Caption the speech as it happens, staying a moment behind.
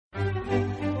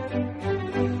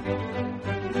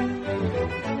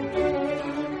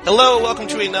Hello, welcome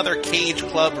to another Cage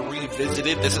Club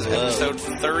Revisited. This is episode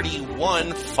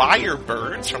 31,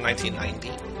 Firebirds from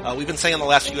 1990. We've been saying in the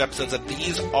last few episodes that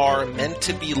these are meant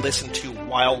to be listened to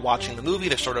while watching the movie.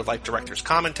 They're sort of like director's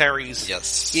commentaries.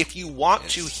 Yes. If you want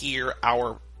to hear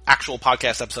our actual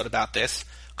podcast episode about this,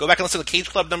 go back and listen to Cage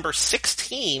Club number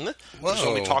 16, which is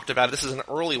when we talked about it. This is an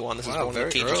early one. This is one of the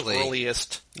Cage's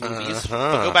earliest movies.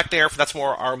 But go back there, for that's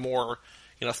more our more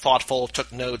thoughtful,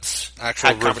 took notes,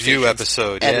 actual review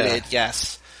episode, edited,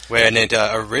 yes. When it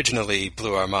originally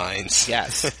blew our minds.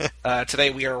 Yes.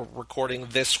 Today we are recording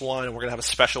this one, and we're going to have a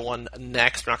special one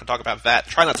next. We're not going to talk about that.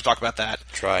 Try not to talk about that.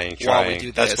 Trying. While we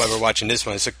do this. That's why we're watching this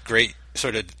one. It's a great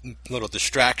sort of little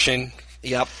distraction.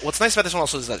 Yep. What's nice about this one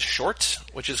also is that it's short,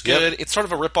 which is good. Yep. It's sort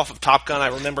of a ripoff of Top Gun. I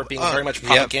remember it being very much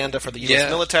propaganda for the U.S.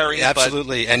 military.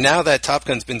 Absolutely. And now that Top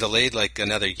Gun's been delayed like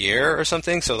another year or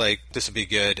something, so like this will be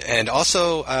good. And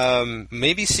also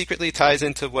maybe secretly ties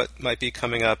into what might be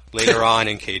coming up later on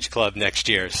in Cage Club next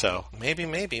year. So Maybe.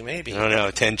 I don't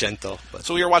know, tangential. But.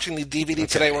 So we are watching the DVD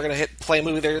today. We're going to hit play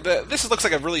movie there. This looks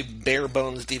like a really bare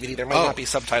bones DVD. There might not be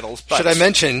subtitles. But should I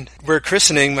mention, we're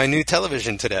christening my new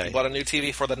television today. Bought a new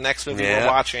TV for the next movie we're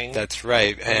watching. That's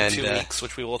right. And 2 weeks,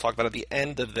 which we will talk about at the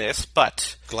end of this.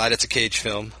 But glad it's a Cage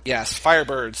film. Yes.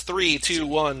 Firebirds. 3, 2,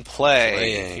 1, play.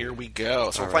 Playing. Here we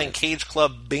go. So we're playing Cage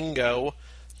Club Bingo.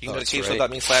 You can go to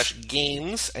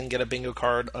cageclub.me/games and get a bingo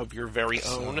card of your very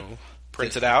own.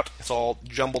 Print it out. It's all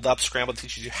jumbled up, scrambled. It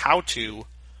teaches you how to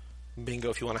bingo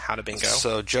if you want to how to bingo.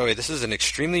 So, Joey, this is an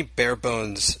extremely bare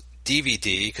bones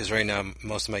DVD, because right now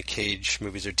most of my Cage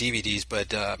movies are DVDs,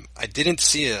 but I didn't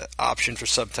see an option for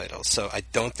subtitles, so I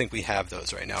don't think we have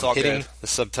those right now. I'm hitting the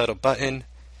subtitle button.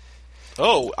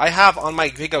 Oh, I have on my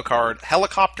bingo card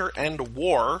Helicopter and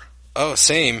War. Oh,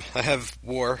 same. I have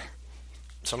War.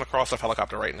 So I'm going to cross off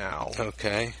Helicopter right now.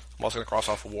 Okay. I'm also going to cross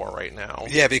off War right now.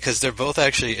 Yeah, because they're both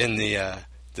actually in the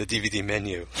DVD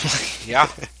menu. Yeah.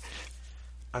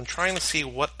 I'm trying to see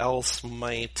what else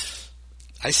might...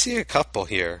 I see a couple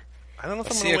here. I don't know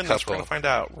if I'm going to win this. We're going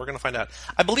to find out.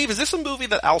 I believe, is this a movie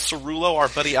that Al Cerullo, our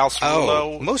buddy Al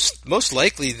Cerullo... Oh, most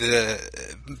likely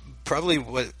probably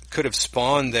what could have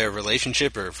spawned their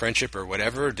relationship or friendship or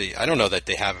whatever. I don't know that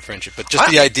they have a friendship, but just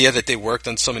the idea that they worked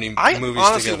on so many movies together.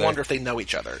 I honestly wonder if they know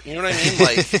each other. You know what I mean?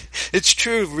 Like, it's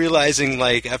true, realizing,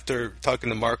 like, after talking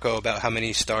to Marco about how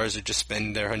many stars would just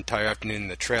spend their entire afternoon in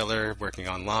the trailer, working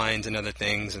on lines and other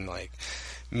things, and, like,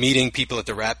 meeting people at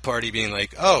the rap party being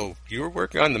like, oh, you were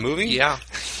working on the movie? Yeah.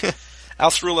 Al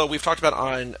Cerullo, we've talked about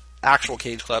on actual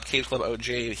Cage Club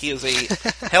OJ. He is a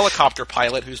helicopter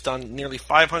pilot who's done nearly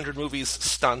 500 movies,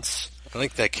 stunts. I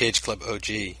like that Cage Club OG.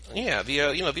 Yeah,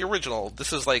 the original.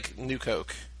 This is like New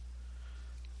Coke.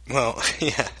 Well,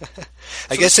 yeah.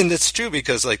 I guess, and it's true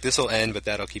because like this will end, but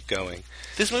that'll keep going.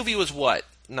 This movie was what,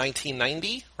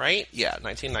 1990, right? Yeah,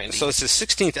 1990. So it's the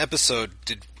 16th episode,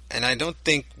 and I don't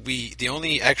think the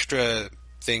only extra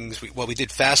things we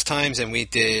did Fast Times and we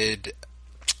did.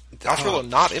 Al Cerullo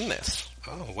not in this.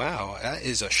 Oh, wow. That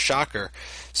is a shocker.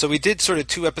 So we did sort of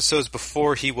 2 episodes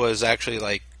before he was actually,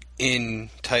 like,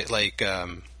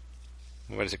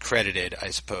 credited,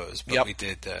 I suppose. But we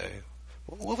did,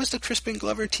 what was the Crispin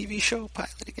Glover TV show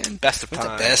pilot again? Best of Times.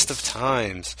 The Best of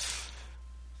Times.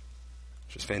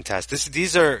 Which was fantastic.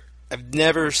 I've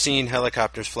never seen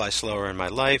helicopters fly slower in my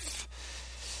life.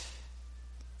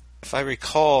 If I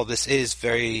recall, this is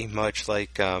very much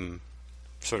like,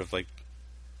 sort of like,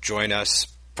 Join Us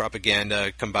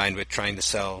propaganda combined with trying to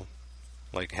sell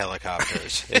like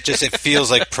helicopters. It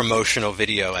feels like promotional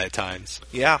video at times.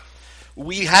 Yeah.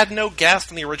 We had no guest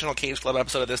in the original Cage Club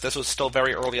episode of this. This was still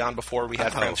very early on before we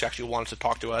had friends who actually wanted to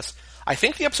talk to us. I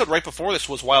think the episode right before this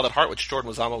was Wild at Heart, which Jordan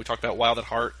was on when we talked about Wild at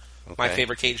Heart, my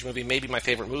favorite Cage movie, maybe my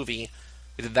favorite movie.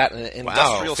 We did that in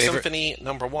Industrial Symphony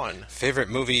 #1. Favorite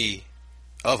movie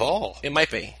of all? It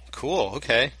might be. Cool,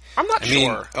 okay. I'm not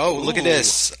sure. Look at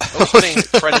this. Opening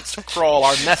credits crawl.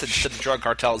 Our message to the drug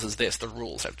cartels is this: the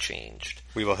rules have changed.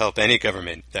 We will help any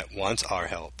government that wants our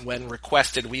help. When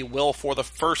requested, we will, for the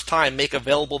first time, make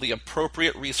available the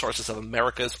appropriate resources of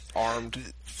America's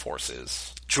armed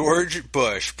forces. George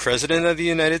Bush, President of the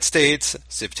United States,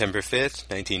 September 5th,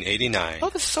 1989. Oh,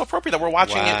 this is so appropriate that we're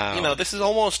watching it. This is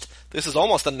almost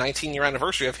the 19-year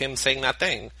anniversary of him saying that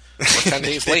thing. We're 10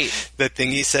 days late. That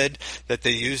thing he said that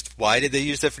they used. Why did they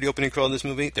use that for the opening crawl in this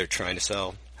movie? They're trying to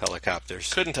sell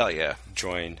helicopters. Couldn't tell you.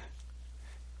 Join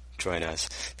us.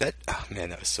 That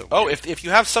was so weird. Oh, if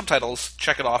you have subtitles,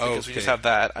 check it off because we just have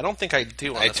that. I don't think I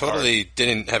do on I this totally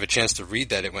didn't have a chance to read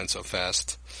that. It went so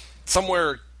fast.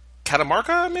 Somewhere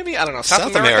Catamarca, maybe? I don't know.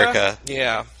 South America.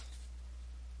 Yeah.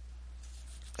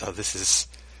 Oh, this is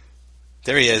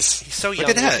There he is. He's so young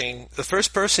Look at that. looking. The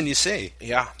first person you see.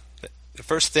 Yeah. The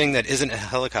first thing that isn't a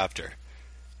helicopter.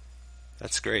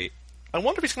 That's great. I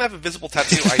wonder if he's going to have a visible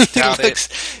tattoo. I doubt it.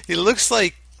 He looks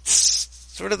like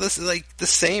sort of the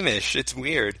same-ish. It's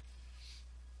weird.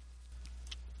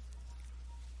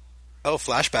 Oh,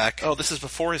 flashback. Oh, this is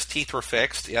before his teeth were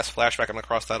fixed. Yes, flashback. I'm going to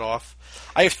cross that off.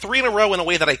 I have 3 in a row in a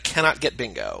way that I cannot get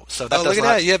bingo. So that look at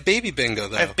that. You have baby bingo,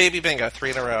 though. I have baby bingo,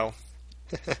 3 in a row.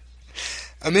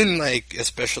 I'm in,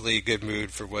 especially good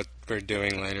mood for what we're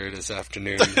doing later this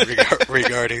afternoon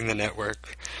regarding the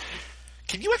network.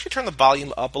 Can you actually turn the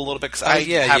volume up a little bit? Because I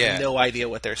have no idea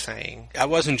what they're saying. I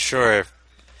wasn't sure.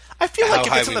 I feel like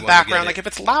if it's in the background, if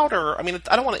it's louder, I mean,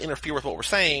 I don't want to interfere with what we're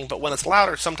saying, but when it's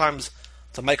louder, sometimes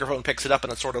the microphone picks it up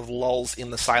and it sort of lulls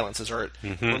in the silences, or it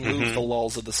removes the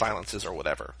lulls of the silences or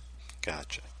whatever.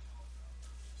 Gotcha.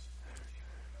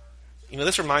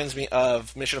 This reminds me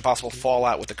of Mission Impossible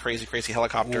Fallout with the crazy, crazy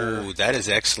helicopter. Ooh, that is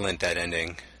excellent, that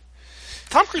ending.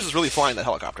 Tom Cruise is really flying that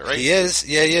helicopter, right? He is.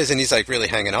 Yeah, he is. And he's really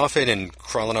hanging off it and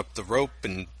crawling up the rope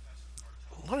and,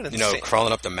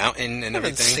 crawling up the mountain and everything. What an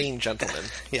insane gentleman.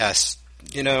 Yes.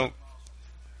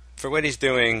 For what he's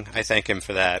doing, I thank him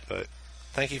for that. But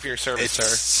thank you for your service, sir.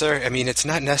 Sir, I mean, it's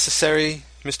not necessary,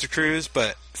 Mr. Cruise,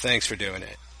 but thanks for doing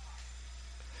it.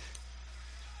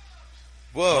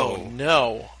 Whoa. Oh,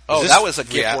 no. Oh, that was a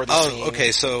gift-worthy scene. Oh,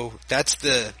 okay, so that's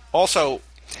the... Also...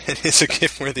 It is a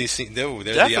gift-worthy scene. Oh,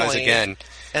 there's the eyes again.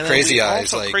 And crazy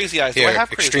eyes. Crazy eyes. Here, I have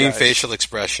crazy extreme eyes? Facial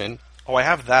expression. Oh, I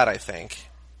have that, I think.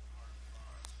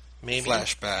 Maybe.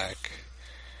 Flashback.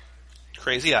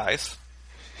 Crazy eyes.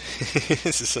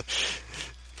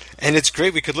 And it's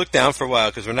great. We could look down for a while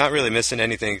because we're not really missing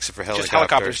anything except for helicopters. Just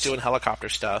helicopters doing helicopter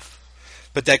stuff.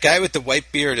 But that guy with the white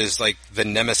beard is like the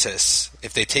nemesis.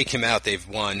 If they take him out, they've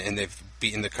won and they've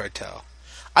beaten the cartel.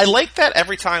 I like that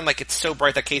every time, it's so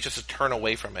bright that Cage has to turn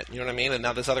away from it. You know what I mean? And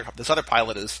now this other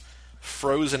pilot is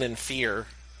frozen in fear.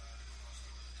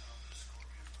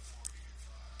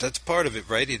 That's part of it,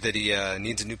 right? That he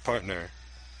needs a new partner.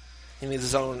 He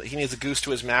needs a goose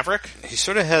to his Maverick. He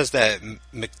sort of has that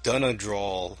McDonough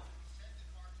drawl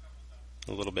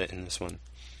a little bit in this one.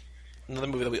 Another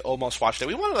movie that we almost watched.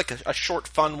 We wanted a short,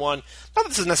 fun one. Not that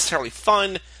this is necessarily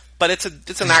fun, but it's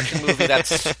an action movie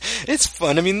that's... It's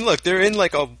fun. I mean, look, they're in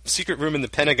a secret room in the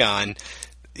Pentagon.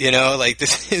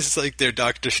 This is their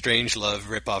Doctor Strangelove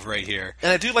ripoff right here.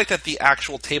 And I do like that the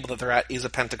actual table that they're at is a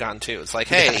Pentagon too. It's hey,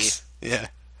 yes. Yeah.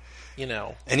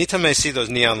 Anytime I see those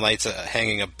neon lights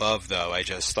hanging above, though, I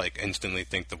just instantly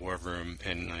think the War Room,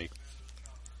 and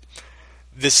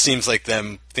this seems like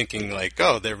them thinking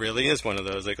oh, there really is one of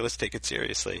those. Let's take it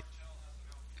seriously.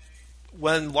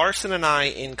 When Larson and I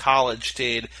in college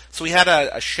so we had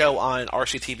a show on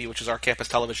RCTV, which is our campus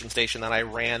television station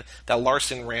that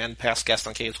Larson ran, past guest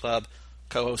on Cage Club,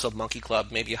 co-host of Monkey Club,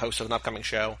 maybe a host of an upcoming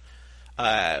show.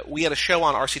 We had a show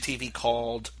on RCTV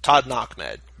called Todd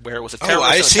Knockmed, where it was a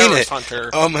terrorist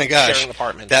hunter sharing an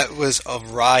apartment. That was a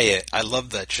riot. I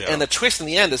love that show. And the twist in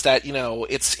the end is that,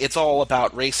 it's all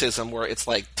about racism, where it's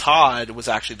Todd was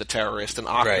actually the terrorist and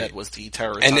Ahmed was the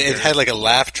terrorist and hunter. it had a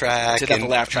laugh track. It did have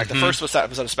a laugh track. The first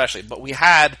episode especially. But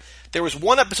there was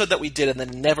one episode that we did and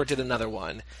then never did another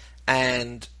one.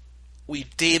 And we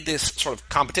did this sort of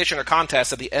competition or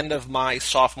contest at the end of my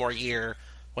sophomore year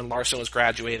when Larson was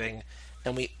graduating.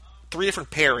 And 3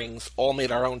 different pairings all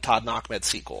made our own Todd Knockmed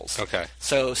sequels. Okay.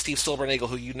 So Steve Silvernagle,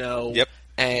 who you know, yep,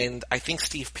 and I think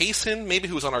Steve Payson, maybe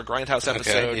who was on our Grindhouse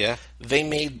episode. Okay, yeah. They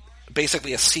made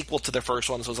basically a sequel to their first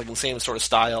one, so it was the same sort of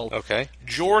style. Okay.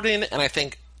 Jordan and I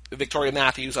think Victoria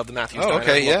Matthews of the Matthews Diner.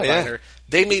 Okay, yeah.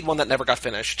 They made one that never got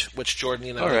finished, which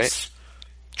Jordan, all right.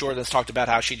 Jordan has talked about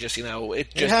how she just,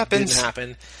 it just happens. didn't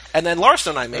happen. And then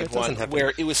Larson and I made one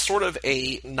where it was sort of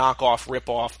a knockoff,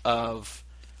 rip-off of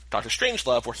Doctor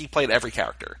Strangelove, where he played every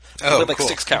character. He played cool.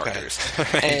 6 characters.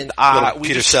 Okay. And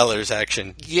Peter Sellers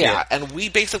action. Yeah, and we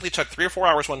basically took 3 or 4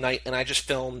 hours one night, and I just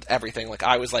filmed everything.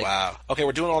 I was wow. Okay,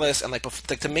 we're doing all this, and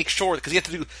to make sure, because you have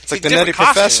to do it's like the Nutty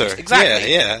Professor.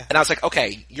 Exactly. Yeah. And I was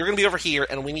okay, you're going to be over here,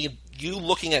 and we need you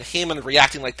looking at him and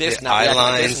reacting like this. Eye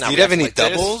lines. Do you have any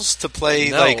doubles to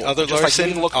play other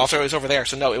Larson? So he's over there.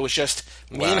 So no, it was just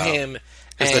me and him.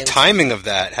 Because the timing of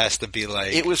that has to be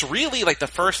It was really the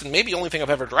first and maybe only thing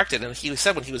I've ever directed, and he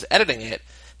said when he was editing it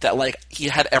that he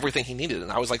had everything he needed,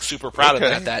 and I was super proud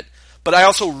of that. But I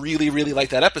also really, really liked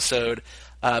that episode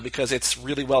because it's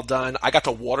really well done. I got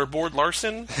to waterboard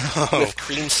Larson with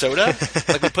cream soda.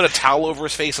 We put a towel over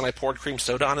his face, and I poured cream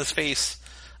soda on his face.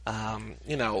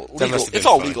 Legal. It's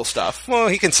all legal stuff. Well,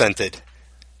 he consented.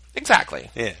 Exactly.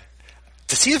 Yeah.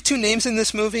 Does he have 2 names in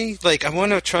this movie? I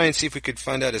want to try and see if we could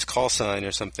find out his call sign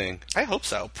or something. I hope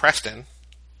so. Preston.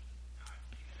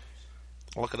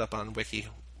 I'll look it up on Wiki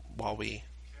while we...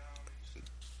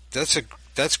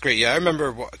 That's great. Yeah, I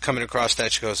remember coming across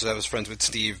that show, so I was friends with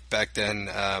Steve back then.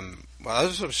 I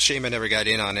was a shame I never got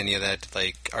in on any of that,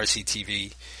 like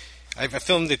RCTV. I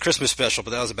filmed the Christmas special,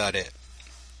 but that was about it.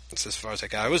 That's as far as I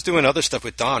got. I was doing other stuff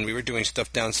with Don. We were doing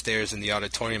stuff downstairs in the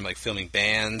auditorium, like filming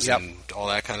bands and all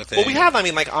that kind of thing. Well, we have,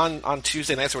 like on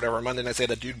Tuesday nights or whatever, Monday nights, they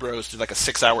had the Dude Bros do like a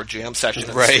 6-hour jam session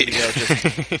in the studio.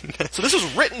 So this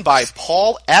was written by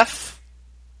Paul F.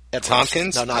 Edwards.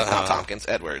 Tompkins? No, not Tompkins.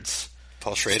 Edwards.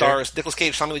 Paul Schrader? Stars Nicolas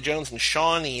Cage, Tommy Lee Jones, and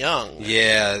Sean Young.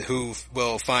 Yeah, who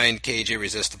will find Cage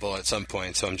irresistible at some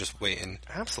point, so I'm just waiting.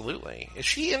 Absolutely. Is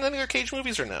she in any other Cage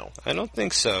movies or no? I don't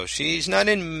think so. She's not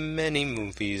in many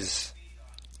movies.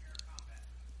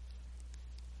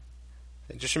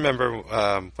 I just remember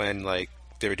when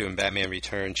they were doing Batman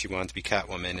Returns, she wanted to be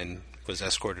Catwoman and was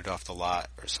escorted off the lot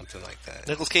or something like that.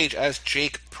 Nicolas Cage as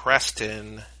Jake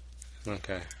Preston.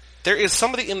 Okay. There is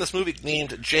somebody in this movie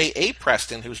named J.A.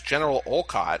 Preston who's General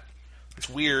Olcott. It's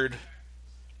weird.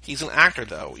 He's an actor,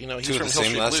 though. He's Two from of the Hill same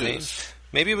Street last Blues. name.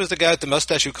 Maybe it was the guy with the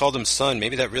mustache who called him son.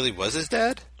 Maybe that really was his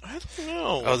dad? I don't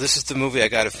know. Oh, this is the movie I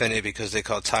got offended because they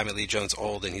called Tommy Lee Jones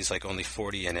old and he's only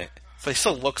 40 in it. But he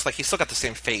still looks like he's still got the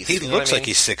same face. He looks like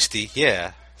he's 60,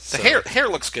 yeah. The hair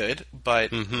looks good,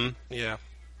 but yeah.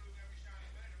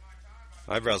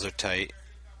 Eyebrows are tight.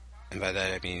 And by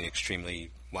that I mean extremely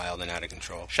wild and out of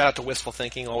control. Shout out to Wistful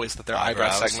Thinking, always at their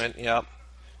eyebrow segment. Yep.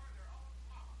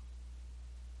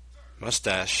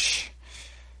 Mustache.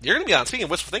 You're going to be on, speaking of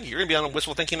Wistful Thinking, you're going to be on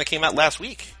Wistful Thinking that came out last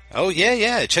week. Oh,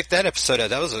 yeah. Check that episode out.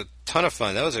 That was a ton of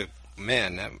fun. That was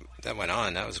that went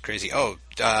on. That was crazy. Oh,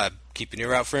 keeping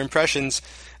your out for impressions.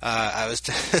 I was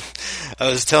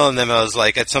telling them, I was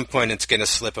like, at some point it's going to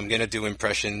slip. I'm going to do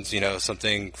impressions,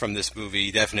 something from this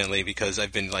movie, definitely, because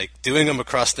I've been, doing them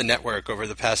across the network over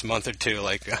the past month or two,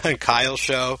 on Kyle's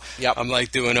show. Yep. I'm,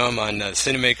 doing them on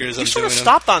Cinemakers. You sort of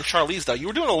stopped on Charlize, though. You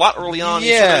were doing a lot early on.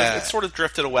 Yeah. It sort of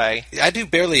drifted away. I do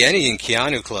barely any in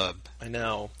Keanu Club. I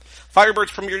know. Firebirds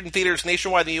premiered in theaters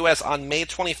nationwide in the U.S. on May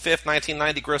 25th,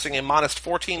 1990, grossing a modest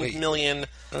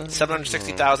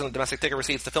 $14,760,000 in domestic ticket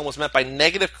receipts. The film was met by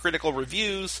negative critical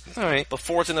reviews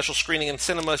before its initial screening in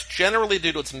cinemas, generally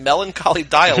due to its melancholy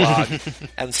dialogue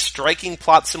and striking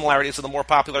plot similarities to the more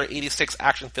popular 86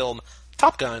 action film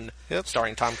Top Gun,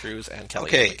 starring Tom Cruise and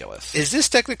Kelly McGillis. Is this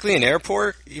technically an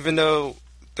airport, even though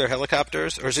they're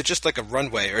helicopters, or is it just like a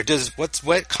runway, or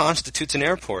what constitutes an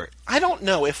airport? I don't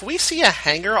know. If we see a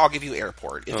hangar, I'll give you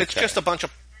airport. If it's just a bunch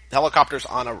of helicopters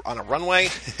on a runway,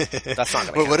 that's not going to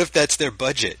count. But what if that's their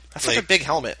budget? That's like a big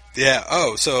helmet. Yeah.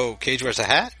 Oh, so Cage wears a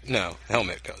hat? No,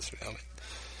 helmet goes with helmet.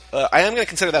 I am going to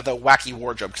consider that the wacky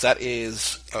wardrobe, because that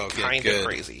is kind of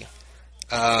crazy.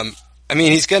 I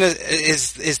mean, he's gonna.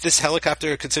 Is this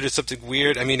helicopter considered something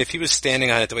weird? I mean, if he was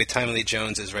standing on it the way Tommy Lee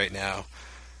Jones is right now.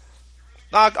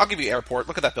 I'll give you airport.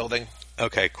 Look at that building.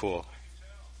 Okay, cool.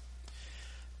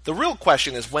 The real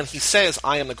question is, when he says,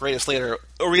 I am the greatest later,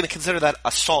 are we going to consider that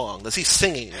a song? Is he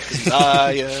singing?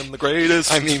 I am the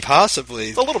greatest? I mean,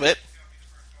 possibly. A little bit.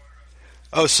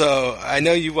 Oh, so I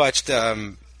know you watched,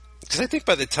 because I think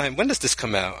by the time, when does this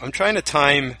come out? I'm trying to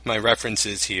time my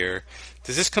references here.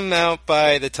 Does this come out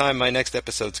by the time my next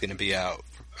episode's going to be out?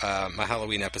 My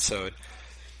Halloween episode.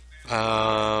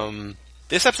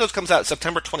 This episode comes out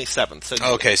September 27th. So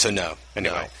okay, so no.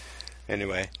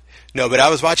 Anyway. No, but I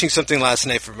was watching something last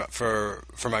night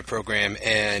for my program,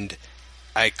 and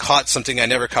I caught something I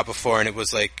never caught before, and it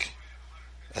was like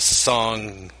a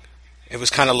song. It was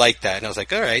kind of like that, and I was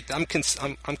like, all right, I'm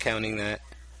counting that.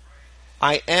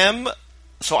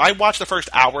 So I watched the first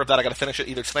hour of that. I got to finish it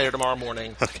either tonight or tomorrow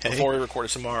morning before we record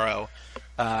it tomorrow.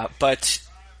 But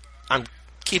I'm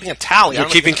keeping a tally. You're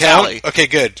keeping count? Tally okay,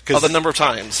 good. Of the number of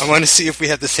times. I want to see if we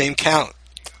have the same count.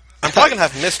 I'm probably going to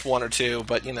have missed one or two,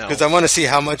 but because I want to see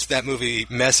how much that movie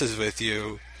messes with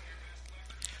you.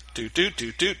 Look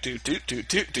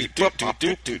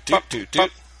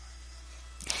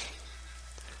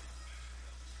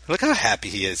how happy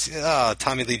he is. Oh,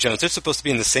 Tommy Lee Jones. They're supposed to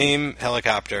be in the same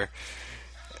helicopter.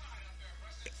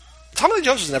 Tommy Lee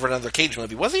Jones was never in another Cage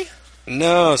movie, was he?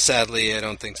 No, sadly, I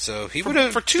don't think so. He would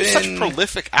have for two such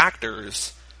prolific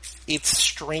actors. It's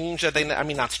strange that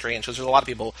not strange because there's a lot of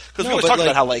people because we always talked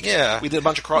about how we did a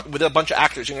bunch of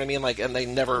actors, you know what I mean, and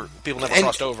people never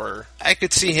crossed over. I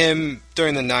could see him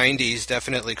during the 90s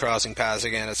definitely crossing paths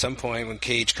again at some point when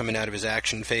Cage coming out of his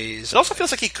action phase. It also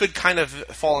feels like he could kind of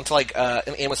fall into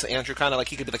an Amos and Andrew kind of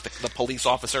he could be the police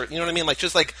officer, you know what I mean,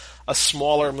 just a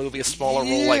smaller movie, a smaller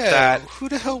role like that. Who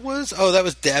the hell was? Oh, that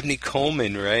was Dabney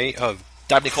Coleman, right? Oh,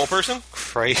 Dabney Coleperson?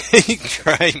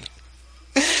 Right.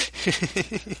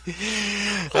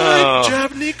 I'm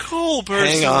Japanese Cole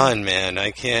person. Hang on, man.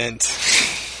 I can't.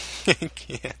 I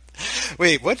can't.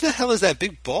 Wait, what the hell is that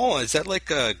big ball? Is that like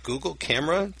a Google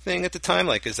camera thing at the time?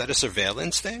 Like, is that a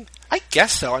surveillance thing? I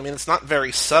guess so. I mean, it's not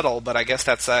very subtle, but I guess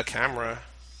that's a camera.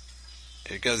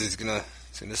 Here it goes. He's gonna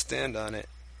stand on it.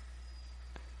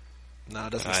 No,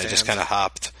 it doesn't stand. I just kind of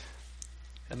hopped.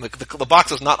 And the box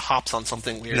does not hops on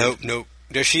something weird. Nope.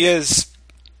 There she is.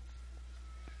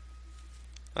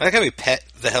 I like how we pet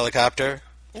the helicopter.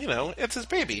 You know, it's his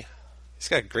baby. He's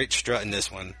got a great strut in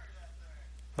this one.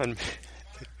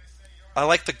 I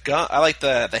like the gum. I like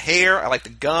the hair. I like the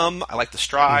gum. I like the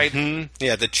stride. Mm-hmm.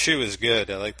 Yeah, the chew is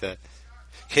good. I like that.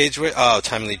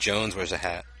 Tommy Lee Jones wears a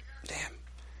hat. Damn.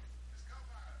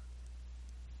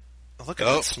 Look at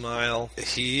that smile.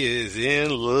 He is in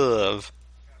love.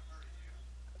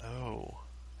 Oh.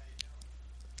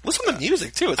 Listen to the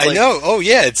music, too. It's I know. Oh,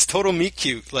 yeah, it's total meet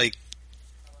cute. Like,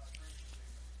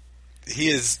 he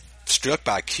is struck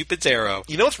by Cupid's arrow.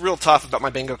 You know what's real tough about my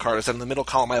bingo card is that in the middle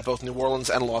column I have both New Orleans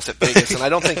and Las Vegas, and I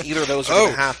don't think either of those are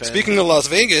going to happen. Speaking of Las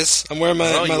Vegas, I'm wearing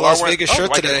my Las Vegas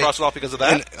shirt today. Why did you cross it off because of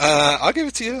that? And, I'll give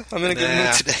it to you. I'm in a good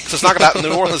mood today. So it's not about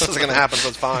New Orleans isn't going to happen, so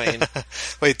it's fine.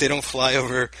 Wait, they don't fly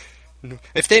over.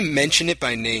 If they mention it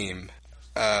by name,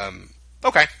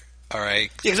 okay. All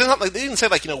right. Yeah, because it's not like they didn't say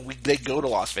like they go to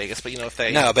Las Vegas, but if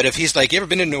they but if he's like, you ever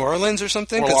been to New Orleans or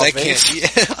something? Because I can't.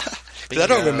 Yeah. I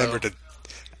don't remember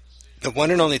the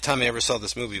one and only time I ever saw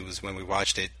this movie was when we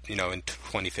watched it, in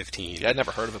 2015. Yeah, I'd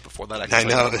never heard of it before that. I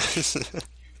know.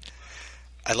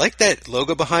 I like that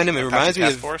logo behind him. It reminds me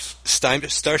of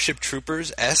Starship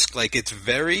Troopers-esque. Like, it's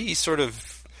very sort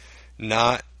of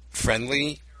not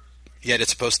friendly, yet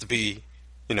it's supposed to be,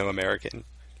 American.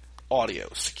 Audio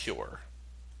secure.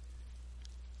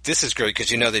 This is great because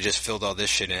they just filled all this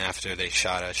shit in after they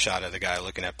shot a shot of the guy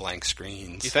looking at blank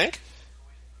screens. You think?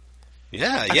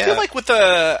 Yeah. I feel like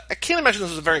I can't imagine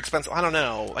this was very expensive. I don't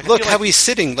know. Look how he's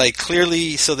sitting, like,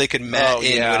 clearly so they could mat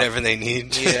in whatever they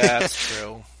need. Yeah, that's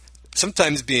true.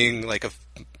 Sometimes being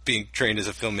trained as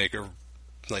a filmmaker,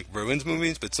 like, ruins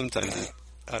movies, but sometimes,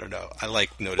 I don't know. I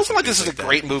like noticing. It's not like this is a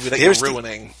great movie that you're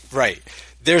ruining. Right.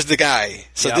 There's the guy.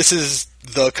 So this is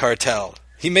the cartel.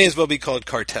 He may as well be called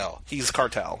Cartel. He's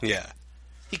Cartel. Yeah.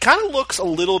 He kind of looks a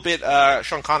little bit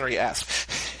Sean Connery-esque.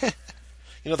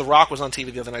 The Rock was on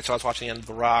TV the other night, so I was watching the end of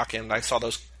The Rock, and I saw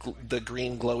the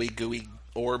green, glowy, gooey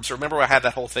orbs. Remember I had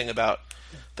that whole thing about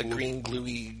the green,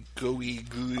 gooey.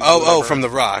 Oh, from The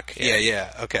Rock.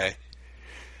 Yeah, okay.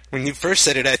 When you first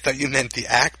said it, I thought you meant the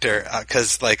actor,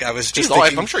 because, I was just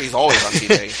thinking... I'm sure he's always on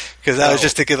TV. Because I was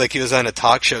just thinking, he was on a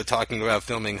talk show talking about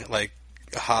filming,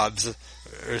 Hobbs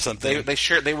or something.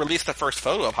 They released the first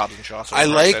photo of Hobbs and Shaw. So I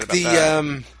like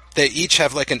they each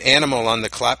have an animal on the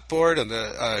clapboard on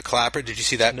the clapper. Did you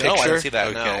see that picture? No, I didn't see that.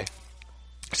 Okay. No.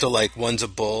 So one's a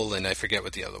bull, and I forget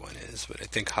what the other one is, but I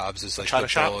think Hobbs is the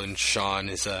bull, and Sean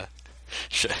is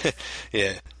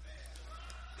yeah,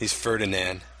 he's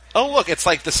Ferdinand. Oh, look, it's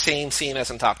the same scene as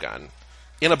in Top Gun,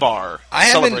 in a bar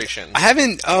celebration.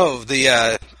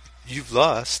 You've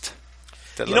lost.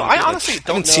 I honestly don't know. I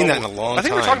haven't seen that in a long time. I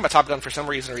think we were talking about Top Gun for some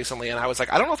reason recently, and I was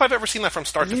like, I don't know if I've ever seen that from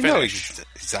start to finish. You know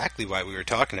exactly why we were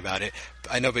talking about it.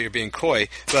 I know, but you're being coy.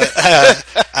 But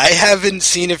I haven't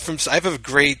seen it from... I have a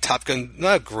great Top Gun...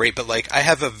 Not great, but I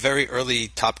have a very early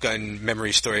Top Gun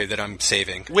memory story that I'm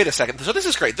saving. Wait a second. So this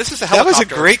is great. This is a helicopter. That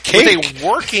was a great cake. With a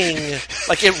working...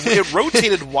 it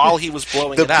rotated while he was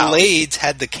blowing it out. The blades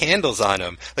had the candles on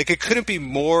them. It couldn't be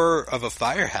more of a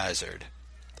fire hazard.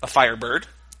 A Firebird.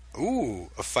 Ooh,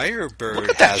 a Firebird. Look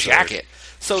at that jacket.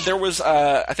 So there was,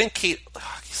 I think Kate...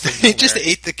 he just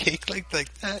ate the cake like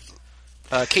that.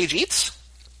 Cage Eats?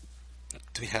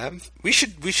 Do we have? We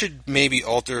should maybe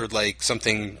alter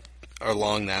something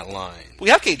along that line. We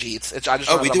have Cage Eats.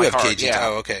 We do have Cage Eats.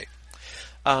 Oh, okay.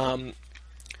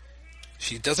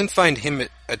 She doesn't find him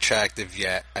attractive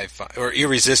yet, or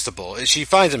irresistible. She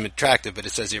finds him attractive, but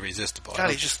it says irresistible. God,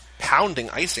 he's just pounding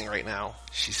icing right now.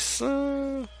 She's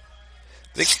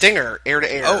The Stinger, air to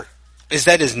air. Oh, is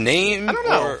that his name? I don't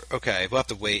know. Okay, we'll have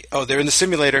to wait. Oh, they're in the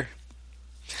simulator.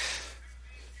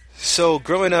 So,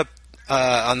 growing up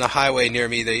on the highway near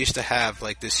me, they used to have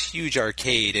this huge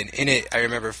arcade, and in it, I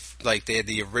remember they had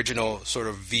the original sort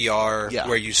of VR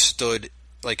where you stood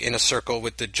in a circle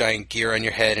with the giant gear on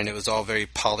your head, and it was all very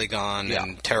polygon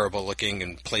and terrible looking,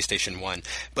 and PlayStation 1.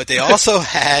 But they also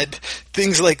had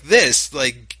things like this,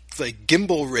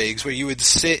 gimbal rigs where you would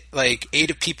sit,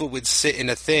 8 people would sit in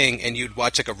a thing, and you'd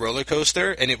watch a roller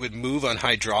coaster, and it would move on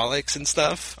hydraulics and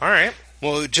stuff. All right.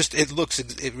 Well,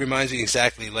 it reminds me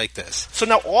exactly like this. So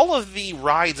now all of the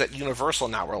rides at Universal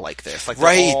now are like this. Like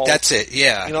right, that's it,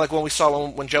 yeah. You know, like when we saw,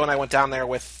 when Joe and I went down there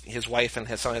with his wife and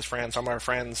some of his friends, some of our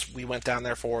friends, we went down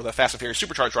there for the Fast and Furious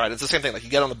Supercharged ride. It's the same thing. Like you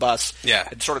get on the bus,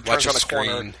 it sort of turns around the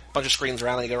corner, a bunch of screens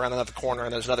around, and you go around another corner,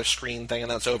 and there's another screen thing,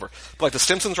 and then it's over. But like the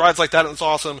Simpsons rides like that, and it's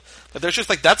awesome. But there's just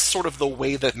like, that's sort of the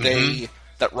way that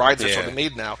that rides are sort of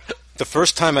made now. The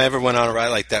first time I ever went on a ride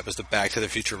like that was the Back to the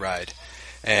Future ride.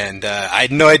 And I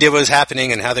had no idea what was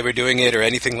happening and how they were doing it or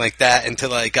anything like that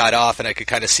until I got off and I could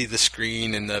kind of see the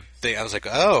screen and the thing. I was like,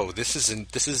 oh, this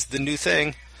is the new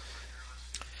thing.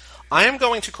 I am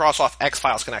going to cross off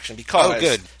X-Files Connection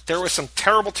because there was some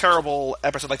terrible, terrible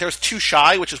episodes. Like there was Too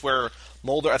Shy, which is where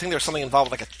Mulder, I think there's something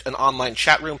involved with like an online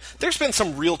chat room. There's been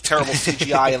some real terrible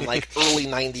CGI in like early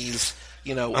 90s.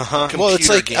 You know, computer it's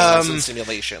like, games and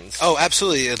simulations. Oh,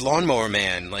 absolutely. A Lawnmower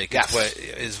Man, like,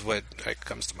 is what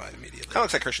comes to mind immediately. Kind of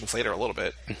looks like Christian Slater a little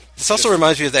bit. This also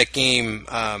reminds me of that game,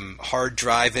 Hard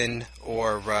Driving,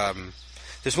 or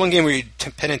there's one game where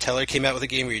Penn and Teller came out with a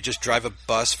game where you just drive a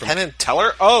bus from... Penn and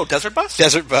Teller? Oh, Desert Bus?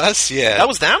 Desert Bus, yeah. That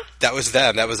was them? That was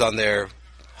them. That was on their...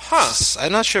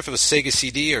 I'm not sure if it was Sega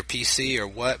CD or PC or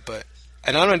what, but...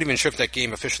 And I'm not even sure if that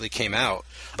game officially came out.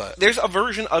 But there's a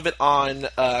version of it on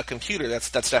computer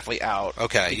that's definitely out.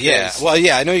 Okay, yeah. Well,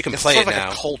 yeah, I know you can play it now.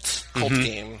 It's sort of like a cult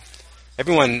game.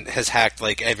 Everyone has hacked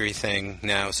like everything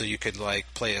now, so you could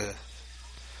like play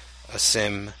a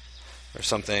sim or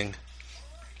something.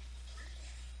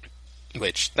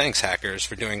 Which, thanks hackers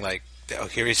for doing like... Oh,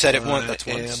 here he said it once. That's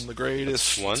once. I am the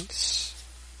greatest. That's once.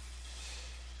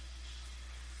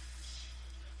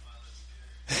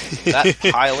 That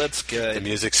pilot's good. The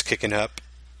music's kicking up.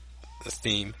 The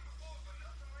theme.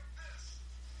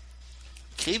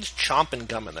 Cage chomping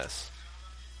gum in this.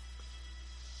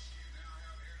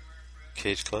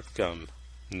 Cage Club gum.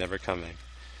 Never coming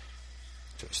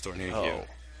to a store near you.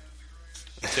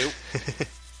 2.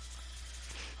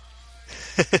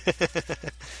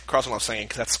 Cross what I'm saying,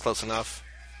 because that's close enough.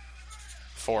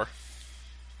 4.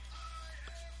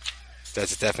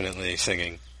 That's definitely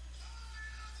singing.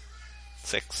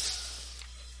 6.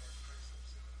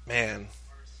 Man.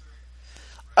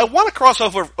 I want to cross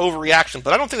over overreaction,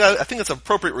 but I don't think I think it's an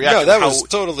appropriate reaction. No, that was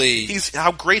totally...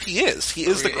 How great he is. He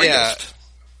is the greatest.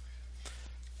 Yeah.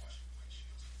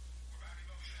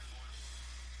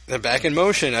 They're back in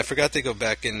motion. I forgot they go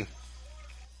back in...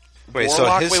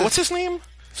 Warlock? What's his name?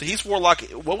 So he's Warlock.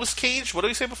 What was Cage? What did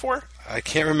he say before? I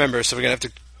can't remember, so we're going to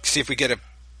have to see if we get a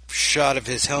shot of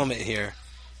his helmet here.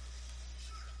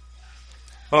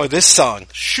 Oh, this song.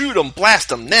 Shoot him,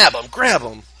 blast him, nab him, grab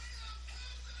him.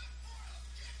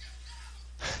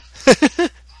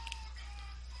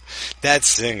 That's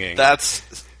singing.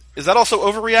 Is that also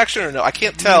overreaction or no? I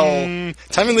can't tell.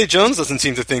 Tommy Lee Jones doesn't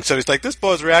seem to think so. He's like, this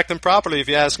boy's reacting properly, if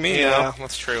you ask me. Yeah, you know?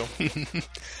 That's true.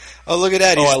 Oh, look at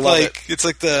that. I love it. It's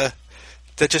like that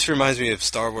just reminds me of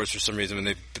Star Wars for some reason when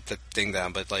they put that thing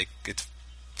down, but like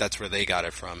that's where they got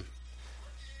it from.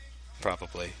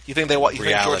 Probably. You think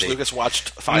think George Lucas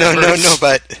watched Firebirds? No,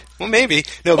 but... Well, maybe.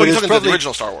 No, but you're it's talking probably the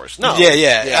original Star Wars. No.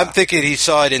 Yeah. I'm thinking he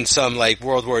saw it in some, like,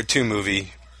 World War II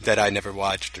movie that I never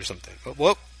watched or something. But,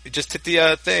 whoop, we just hit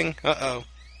the thing. Uh-oh.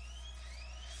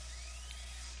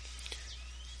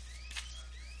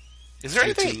 Is there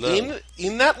anything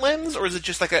in that lens, or is it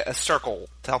just like a circle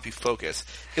to help you focus?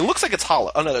 It looks like it's hollow.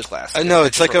 Oh, no, there's glass. No,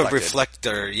 it's like a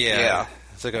reflector, yeah.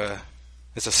 It's like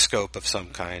it's a scope of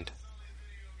some kind.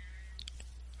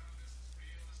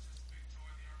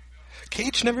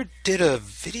 Cage never did a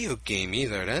video game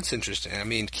either. That's interesting. I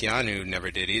mean, Keanu never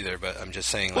did either, but I'm just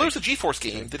saying... Well, there's a GeForce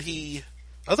game. Did he...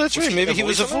 Oh, that's right. Maybe he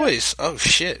was a voice. Oh,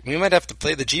 shit. We might have to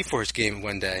play the GeForce game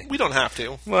one day. We don't have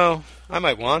to. Well, I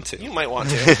might want to. You might want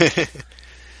to.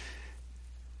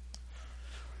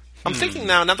 I'm thinking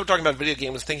now that we're talking about video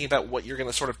games, thinking about what you're going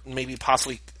to sort of maybe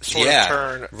possibly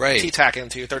turn T-Tac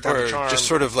into, Third Time the Charm. Just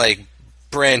sort of like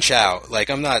branch out. Like,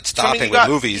 I'm not stopping with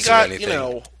movies or anything. You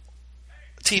know,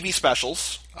 TV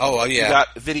specials. Oh, yeah. You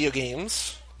got video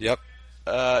games. Yep.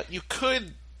 You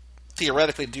could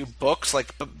theoretically do books,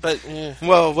 like, but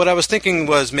Well, what I was thinking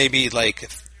was maybe like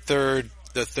the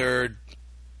third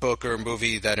book or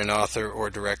movie that an author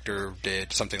or director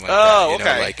did, something like that. You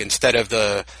know, like instead of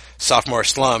the sophomore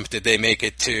slump, did they make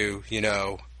it to, you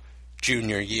know,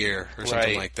 junior year or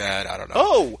something like that? I don't know.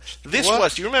 Oh, this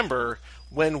was. Do you remember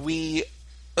when we?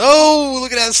 Oh,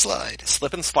 look at that slide!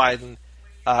 Slip and sliding.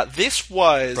 This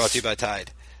was brought to you by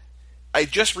Tide. I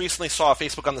just recently saw a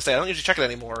Facebook on the site. I don't usually check it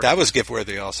anymore. That was gift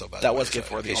worthy, also. By the way, was gift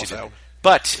worthy, also.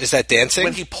 But is that dancing?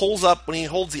 When he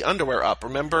holds the underwear up,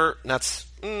 remember? That's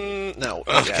no.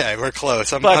 Okay, we're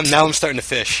close. I'm starting to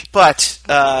fish. But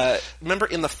remember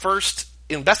in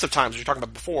Best of Times, you're talking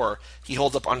about before, he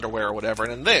holds up underwear or whatever,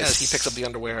 and in this, he picks up the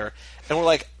underwear, and we're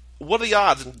like, what are the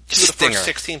odds? And two of the first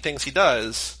 16 things he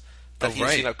does that he's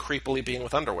creepily being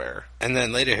with underwear. And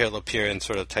then later he'll appear in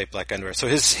sort of tight black underwear. So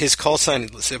his call sign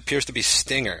appears to be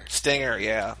Stinger. Stinger,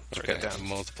 yeah. Okay,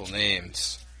 multiple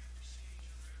names.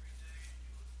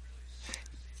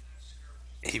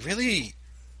 He really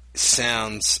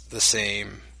sounds the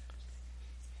same.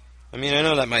 I mean, I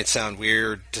know that might sound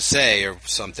weird to say or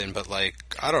something, but, like,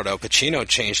 I don't know. Pacino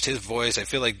changed his voice. I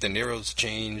feel like De Niro's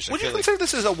changed. Would you consider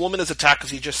this as a woman as attacked?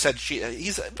 Because he just said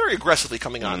he's very aggressively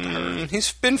coming on to her.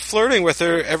 He's been flirting with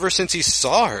her ever since he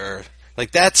saw her.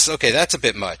 Like, that's a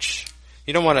bit much.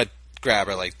 You don't want to grab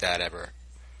her like that ever.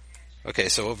 Okay,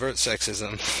 so overt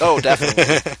sexism. Oh,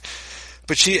 definitely.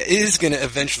 But she is going to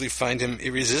eventually find him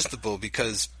irresistible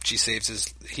because he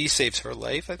saves her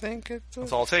life, I think.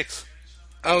 That's all it takes.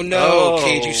 Oh, no,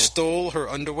 Cage, you stole her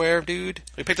underwear, dude.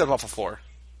 We picked it up off the floor.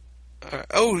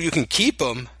 You can keep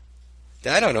them?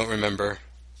 That I don't remember.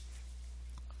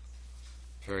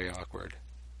 Very awkward.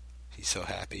 He's so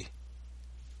happy.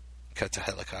 Cut to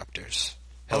helicopters.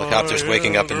 Helicopters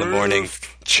waking up in the morning.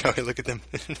 Joey, look at them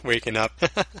waking up.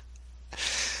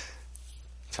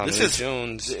 This is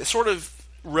Jones. Sort of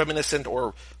reminiscent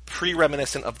or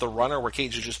pre-reminiscent of The Runner, where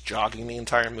Cage is just jogging the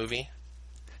entire movie.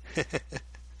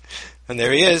 And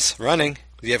there he is, running.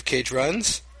 Do you have Cage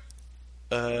runs?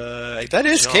 That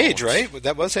is Cage, right?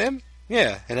 That was him?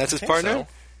 Yeah, and that's his partner? So.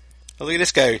 Oh, look at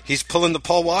this guy. He's pulling the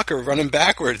Paul Walker, running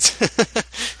backwards.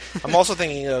 I'm also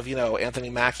thinking of, Anthony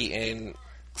Mackie in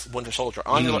Winter Soldier.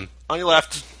 On your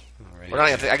left, right. Or not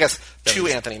Anthony, I guess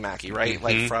Anthony Mackie, right?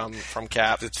 Mm-hmm. Like from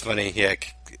Cap. It's funny, yeah.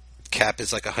 Cap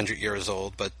is like 100 years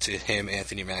old, but to him,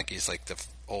 Anthony Mackie is like the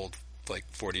old, like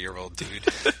 40-year-old dude.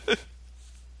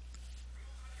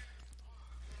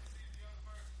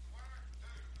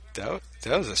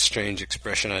 That was a strange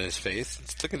expression on his face.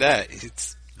 Look at that.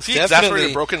 Is he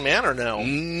definitely a broken man or no?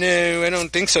 No, I don't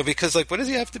think so. Because, like, what does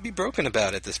he have to be broken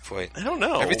about at this point? I don't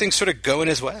know. Everything's sort of going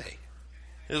his way.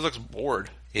 He looks bored.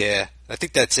 Yeah, I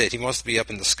think that's it. He wants to be up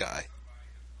in the sky.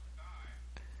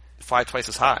 Fly twice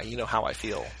as high. You know how I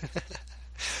feel.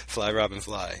 Fly, Robin,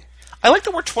 fly. I like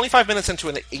that we're 25 minutes into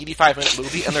an 85-minute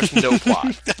movie and there's no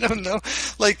plot. I don't know.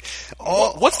 Like,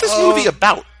 what's this movie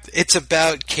about? It's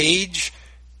about Cage...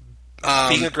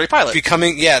 being a great pilot.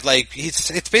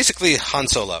 It's basically Han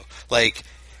Solo. Like,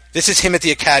 this is him at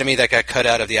the Academy that got cut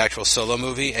out of the actual Solo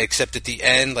movie, except at the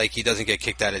end, like, he doesn't get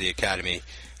kicked out of the Academy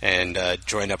and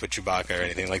join up with Chewbacca or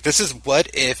anything. Like, this is what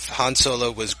if Han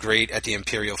Solo was great at the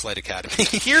Imperial Flight Academy.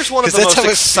 Here's one of the most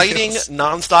exciting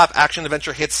non-stop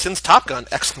action-adventure hits since Top Gun! !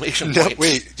 No,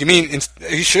 wait, you mean,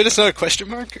 are you sure that's not a question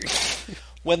mark?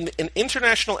 When an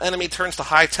international enemy turns to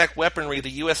high-tech weaponry, the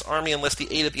U.S. Army enlists the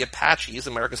aid of the Apaches,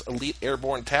 America's elite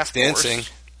airborne task force,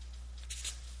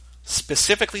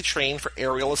 specifically trained for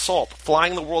aerial assault.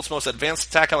 Flying the world's most advanced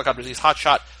attack helicopters, these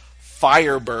hotshot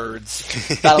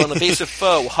Firebirds battle an evasive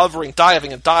foe, hovering,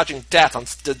 diving, and dodging death on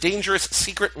the dangerous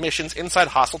secret missions inside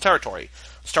hostile territory.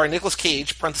 Starring Nicolas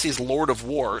Cage, parentheses, Lord of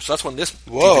War. So that's when this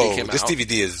DVD came out. This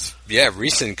DVD is,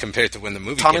 recent compared to when the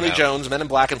movie Tommy came Lee out. Jones, Men in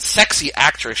Black, and sexy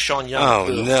actress Sean Young.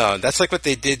 Oh, no. That's like what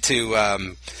they did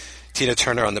to Tina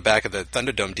Turner on the back of the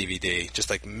Thunderdome DVD, just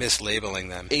like mislabeling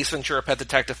them. Ace Ventura, Pet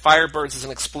Detective. Firebirds is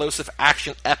an explosive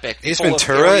action epic. Ace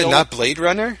Ventura, not Blade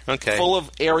Runner? Okay. Full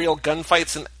of aerial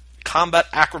gunfights and combat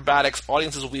acrobatics.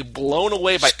 Audiences will be blown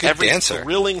away by every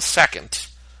thrilling second.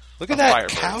 Look at that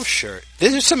cow shirt.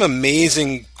 There's some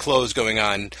amazing clothes going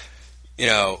on.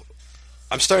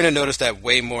 I'm starting to notice that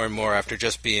way more and more after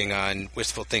just being on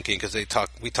Wistful Thinking, because we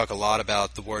talk a lot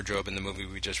about the wardrobe in the movie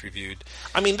we just reviewed.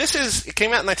 I mean, it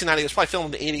came out in 1990. It was probably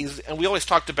filmed in the 80s, and we always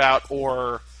talked about,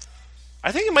 or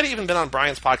I think it might have even been on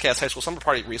Brian's podcast, High School Summer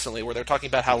Party, recently, where they're talking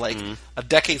about how, like, a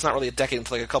decade's not really a decade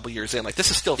until, like, a couple years in. Like, this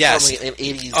is still firmly an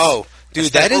 80s. Oh,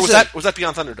 dude, that is... Was that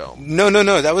Beyond Thunderdome?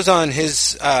 No. That was on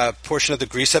his portion of the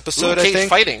Grease episode, I think. Cage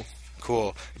fighting.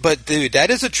 Cool. But, dude,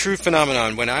 that is a true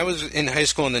phenomenon. When I was in high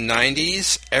school in the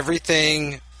 90s,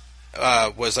 everything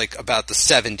was, like, about the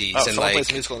 70s. Oh, someone plays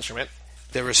a musical instrument?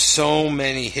 There were so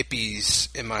many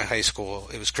hippies in my high school.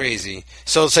 It was crazy.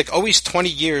 So it's like always 20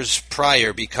 years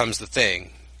prior becomes the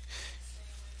thing.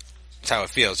 That's how it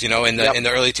feels. In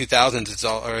the early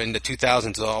 2000s, in the 2000s,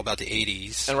 it's all about the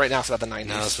 80s. And right now it's about the 90s.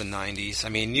 Now it's the 90s. I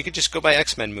mean, you could just go by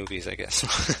X-Men movies, I guess.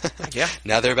 Yeah.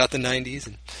 Now they're about the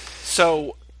 90s.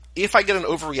 So, if I get an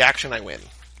overreaction, I win.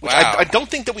 Which wow. I don't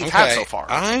think that we've had so far.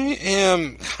 I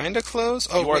am kind of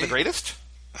close. You are the greatest?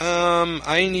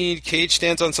 I need Cage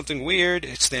stands on something weird.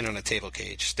 Stand on a table,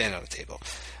 Cage. Stand on a table.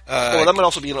 Well, that might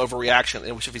also be an overreaction,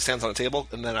 in which if he stands on a table,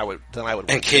 and then I would.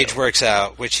 And Cage works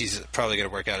out, which he's probably going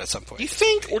to work out at some point. Do you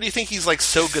think, or do you think he's like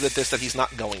so good at this that he's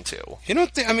not going to? You know,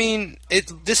 I mean,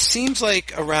 this seems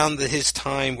like around his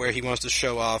time where he wants to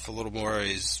show off a little more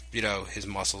his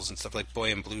muscles and stuff, like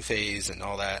Boy in Blue Phase and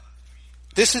all that.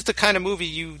 This is the kind of movie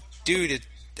you do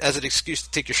as an excuse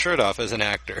to take your shirt off as an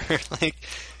actor. Like,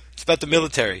 it's about the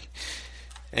military,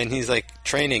 and he's like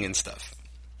training and stuff.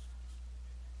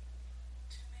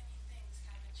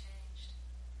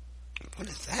 What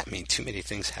does that mean? Too many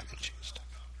things haven't changed.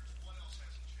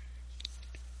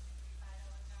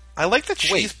 I like that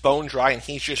she's bone dry and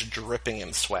he's just dripping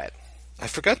in sweat. I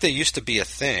forgot they used to be a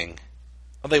thing.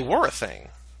 Well, they were a thing.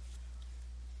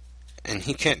 And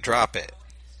he can't drop it.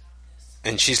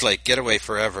 And she's like, get away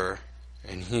forever.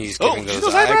 And he's giving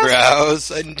those eyebrows.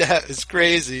 And that is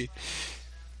crazy.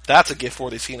 That's a gift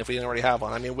worthy scene if we didn't already have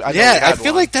one. I mean, I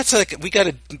feel like that's like, we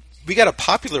gotta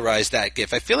popularize that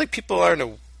gif. I feel like people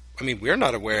aren't. I mean, we're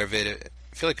not aware of it.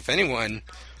 I feel like if anyone...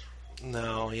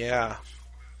 No, yeah.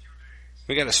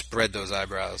 We gotta spread those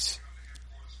eyebrows.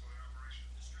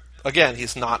 Again,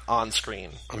 he's not on screen.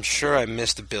 I'm sure I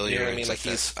missed a billion. You know what I mean? Like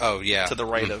he's to the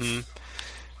right of...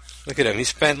 Look at him. He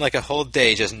spent like a whole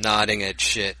day just nodding at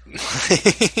shit.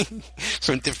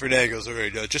 From different angles. All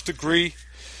right, just agree.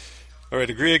 All right,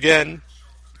 agree again.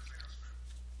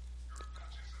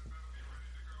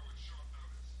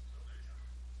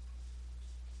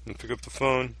 And pick up the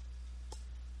phone.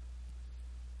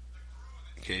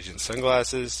 Cage in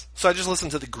sunglasses. So I just listened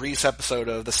to the Grease episode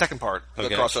of the second part, the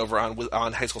crossover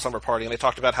on High School Summer Party, and they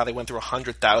talked about how they went through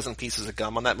 100,000 pieces of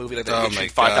gum on that movie. They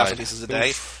chewed 5,000 pieces a day.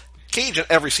 Oof. Cage in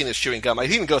every scene is chewing gum. He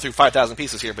didn't go through 5,000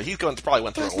 pieces here, but he probably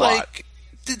went through a lot.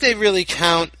 Did they really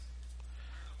count?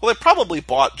 Well, they probably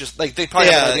bought they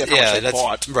probably have an idea of how much they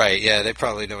bought. Right, yeah, they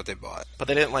probably know what they bought. But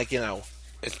they didn't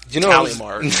Tally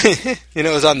Mart. It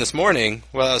was on this morning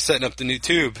while I was setting up the new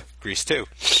tube, Grease 2.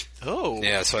 Oh.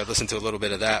 Yeah, so I listened to a little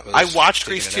bit of that. I watched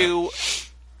Grease 2.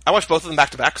 I watched both of them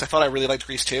back to back because I thought I really liked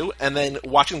Grease 2. And then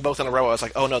watching both in a row, I was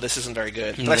like, oh no, this isn't very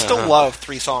good. But I still love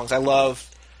 3 songs. I love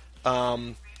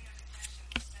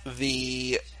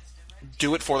the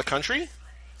Do It For the Country.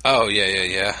 Oh,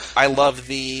 yeah. I love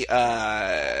the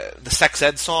Sex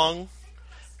Ed song.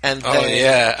 And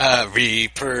then,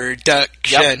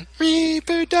 reproduction. Yep.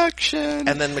 Reproduction.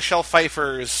 And then Michelle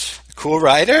Pfeiffer's Cool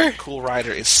Rider? Cool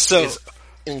Rider is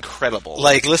incredible.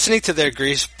 Like, listening to their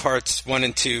Grease parts 1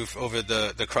 and 2 over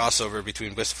the crossover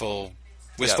between Wistful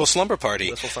Slumber Party.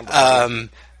 Wistful Slumber Party.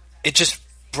 It just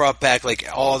brought back, like,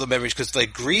 all the memories, because,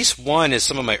 like, Grease 1 is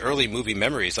some of my early movie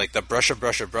memories, like the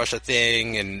brusha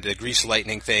thing and the Grease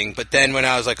Lightning thing, but then when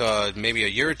I was, like, maybe a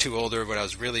year or two older, when I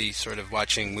was really sort of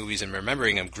watching movies and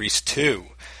remembering them, Grease 2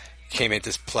 came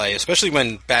into play, especially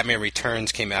when Batman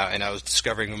Returns came out, and I was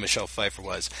discovering who Michelle Pfeiffer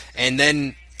was. And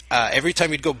then, every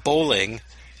time we'd go bowling,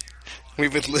 we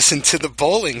would listen to the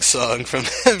bowling song from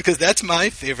them, because that's my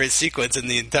favorite sequence in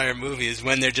the entire movie, is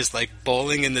when they're just, like,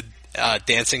 bowling in the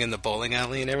dancing in the bowling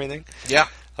alley and everything. Yeah.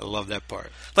 I love that part.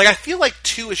 Like, I feel like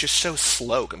 2 is just so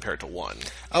slow compared to 1.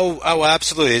 Oh,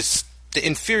 absolutely. It's the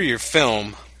inferior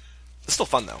film. It's still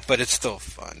fun, though. But it's still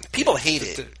fun. People hate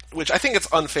it, which I think it's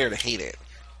unfair to hate it.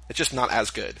 It's just not as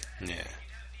good. Yeah.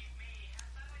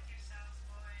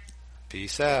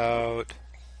 Peace out.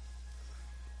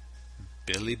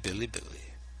 Billy.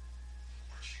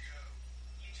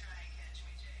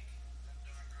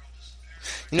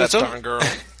 That darn girl.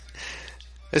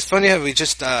 It's funny how we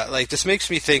just, this makes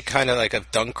me think kind of like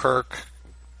of Dunkirk,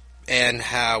 and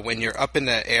how when you're up in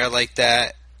the air like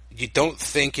that, you don't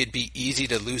think it'd be easy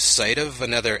to lose sight of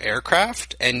another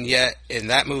aircraft, and yet in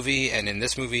that movie and in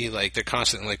this movie, like, they're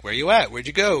constantly like, where you at? Where'd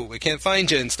you go? We can't find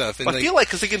you and stuff. And I feel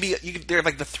like, because they're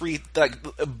like the 3, like,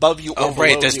 above you, oh,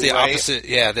 right, there's the opposite,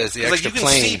 yeah, there's the extra plane.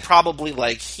 Like, you can see probably,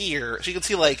 like, here, so you can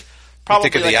see, like, probably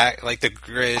the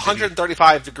grid,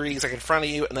 135 degrees like in front of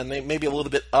you, and then maybe a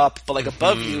little bit up, but like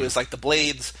above you is like the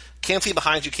blades. Can't see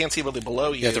behind you, can't see really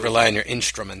below you. You have to rely on your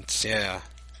instruments. Yeah.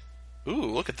 Ooh,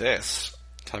 look at this.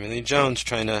 Tommy Lee Jones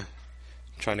trying to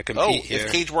compete here.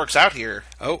 If Cage works out here.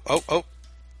 Oh.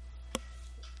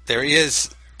 There he is,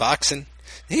 boxing.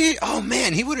 He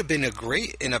would have been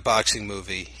great in a boxing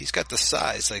movie. He's got the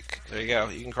size. Like, there you go.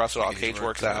 You can cross it off. Cage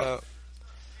works out.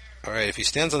 All right, if he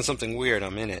stands on something weird,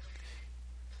 I'm in it.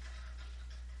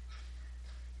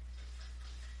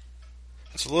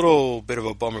 It's a little bit of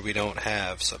a bummer we don't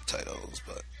have subtitles,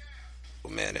 but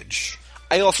we'll manage.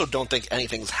 I also don't think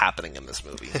anything's happening in this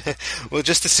movie. Well,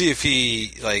 just to see if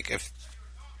he, like,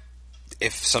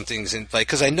 if something's in, like,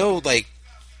 because I know, like,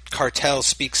 Cartel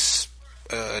speaks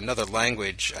another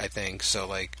language, I think. So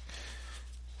like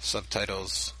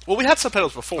subtitles. Well, we had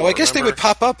subtitles before. Oh, I guess remember? they would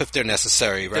pop up if they're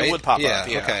necessary, right? They would pop yeah, up.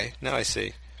 Yeah. Okay. Now I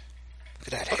see.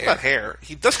 Look at that Look hair. at that hair.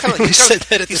 He does kind of. We He's said kind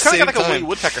that at the of same got like a time. Woody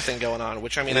Woodpecker thing going on,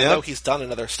 which I mean, I Yep. know he's done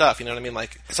in other stuff. You know what I mean?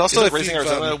 Like It's also is if it Raising you've,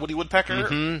 Arizona Woody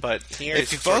Woodpecker, but here If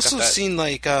he's you've sort of also got that- seen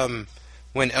like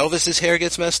when Elvis's hair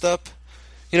gets messed up,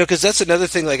 you know, because that's another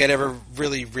thing. Like I never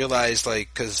really realized, like,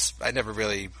 because I never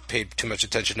really paid too much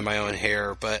attention to my own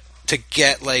hair, but to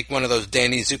get like one of those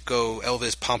Danny Zuko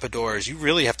Elvis pompadours, you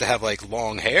really have to have like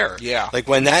long hair. Yeah. Like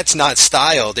when that's not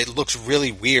styled, it looks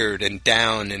really weird and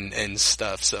down and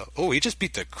stuff. So, he just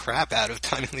beat the crap out of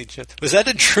Tommy Lee Jones. Was that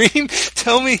a dream?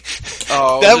 Tell me.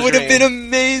 Oh, it that was a would have dream. been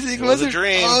amazing. It was a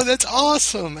dream. Oh, that's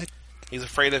awesome. he's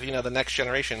afraid of the next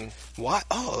generation. What?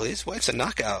 Oh, his wife's a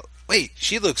knockout. Wait,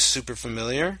 she looks super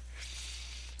familiar.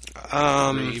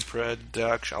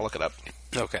 Reproduction. I'll look it up.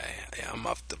 Okay, yeah, I'm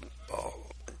off the ball.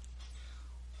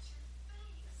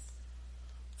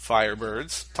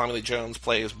 Firebirds. Tommy Lee Jones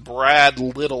plays Brad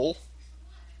Little.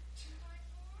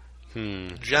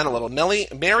 Jenna Little.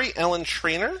 Mary Ellen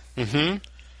Trainor.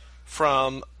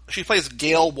 She plays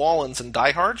Gail Wallens in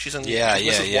Die Hard. She's in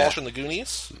Mrs. Walsh in The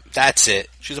Goonies. That's it.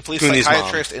 She's a police Goonies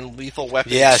psychiatrist in Lethal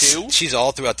Weapon 2. Yes, she's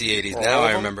all throughout the 80s. Or Now all of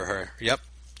I them? remember her. Yep.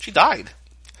 She died.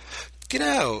 Get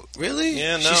out. Really?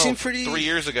 Yeah, no. She seemed pretty... 3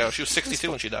 years ago. She was 62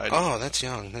 when she died. Oh, that's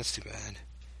young. That's too bad.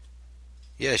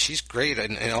 Yeah, she's great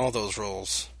in all those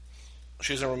roles.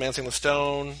 She's in Romancing the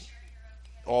Stone,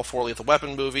 all 4 Lethal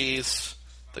Weapon movies,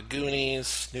 The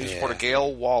Goonies, news reporter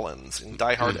Gail Wallens in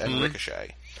Die Hard and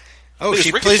Ricochet. Oh, Wait, she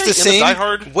is plays Ricochet the in same... Die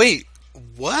Hard? Wait,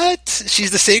 what? She's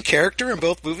the same character in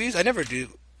both movies? I never do...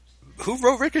 Who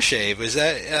wrote Ricochet? Was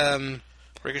that...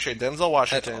 Ricochet, Denzel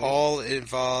Washington. That's all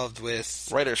involved with...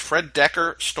 Writers Fred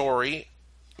Decker, story.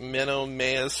 Menno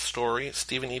Meyes, story.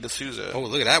 Stephen E. D'Souza. Oh,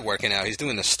 look at that working out. He's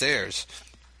doing the stairs.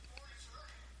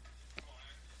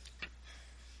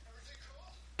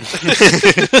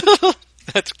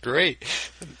 That's great.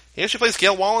 Yeah, she plays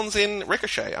Gail Wallens in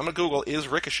Ricochet. I'm going to Google, is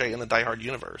Ricochet in the Die Hard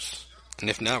universe? And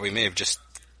if not, we may have just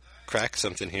cracked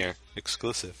something here.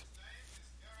 Exclusive.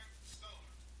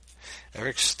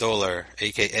 Eric Stoller,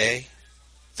 a.k.a.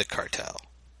 The Cartel.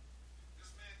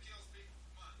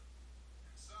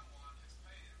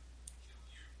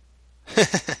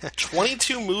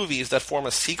 22 movies that form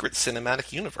a secret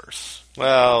cinematic universe.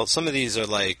 Well, some of these are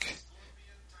like,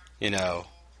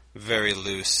 very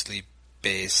loosely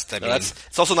based. I mean,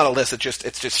 it's also not a list.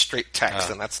 It's just straight text,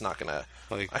 and that's not gonna.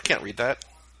 Like, I can't read that.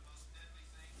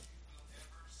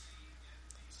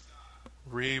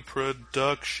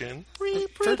 Reproduction.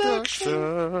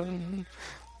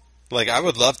 Like, I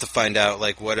would love to find out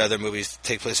like what other movies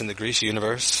take place in the Grease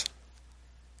universe.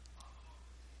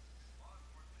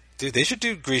 Dude, they should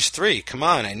do Grease 3. Come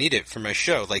on, I need it for my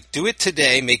show. Like, do it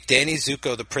today. Make Danny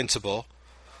Zuko the principal,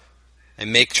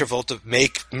 and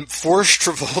force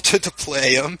Travolta to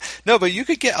play him. No, but you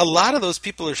could get a lot of those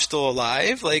people are still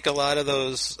alive. Like a lot of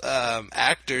those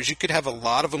actors, you could have a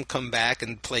lot of them come back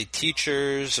and play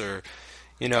teachers, or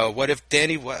what if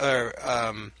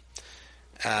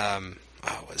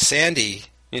Sandy?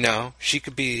 She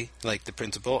could be like the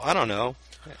principal. I don't know.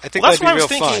 I think that's that'd what be I was real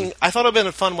thinking. fun. I thought it would have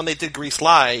been fun when they did Grease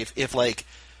Live if, like,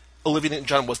 Olivia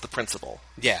Newton-John was the principal.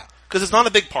 Yeah. Because it's not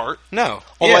a big part. No.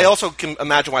 Although I Yeah. also can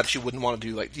imagine why she wouldn't want to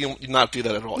do, like, not do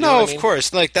that at all. You know No, what of I mean?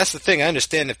 course. Like, that's the thing. I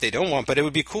understand if they don't want, but it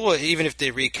would be cool even if they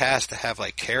recast to have,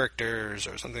 like, characters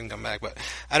or something come back. But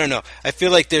I don't know. I feel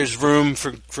like there's room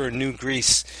for a new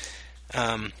Grease.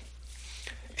 And,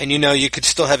 you could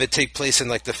still have it take place in,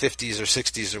 like, the 50s or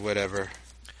 60s or whatever.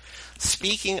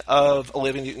 Speaking of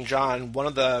Olivia Newton-John, one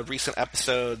of the recent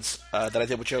episodes that I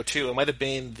did with Joe, too, it might have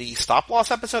been the Stop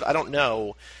Loss episode. I don't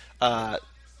know.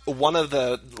 When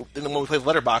we play the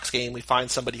Letterbox game, we find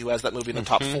somebody who has that movie in the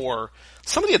top 4.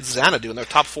 Somebody at Xanadu in their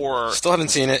top 4. Still haven't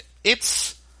seen it.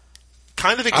 It's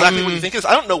kind of exactly what you think it is.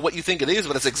 I don't know what you think it is,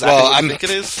 but it's exactly what you think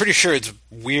it is. Pretty sure it's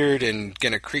weird and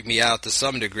going to creep me out to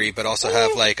some degree, but also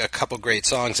have, like, a couple great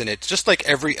songs in it. Just like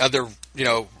every other,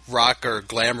 rock or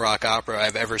glam rock opera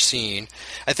I've ever seen.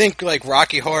 I think, like,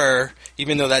 Rocky Horror,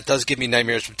 even though that does give me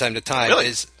nightmares from time to time, really?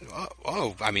 is...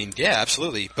 I mean, yeah,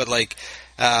 absolutely. But, like...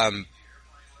 that's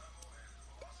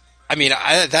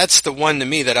the one to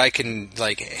me that I can,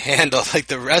 like, handle. Like,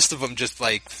 the rest of them just,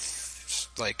 like,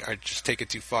 I just take it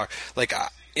too far. Like,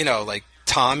 like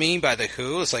Tommy by The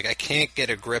Who, it's like I can't get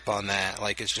a grip on that.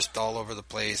 Like, it's just all over the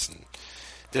place. And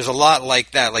there's a lot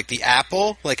like that. Like The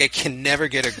Apple, like I can never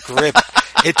get a grip.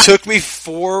 It took me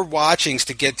 4 watchings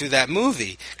to get through that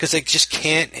movie because I just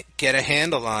can't get a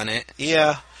handle on it.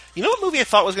 Yeah. You know what movie I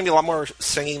thought was going to be a lot more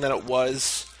singing than it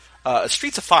was?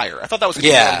 Streets of Fire. I thought that was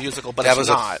going to be a musical, but it's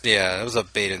not. That was a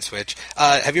bait and switch.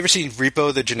 Have you ever seen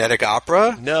Repo the Genetic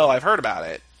Opera? No, I've heard about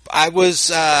it. I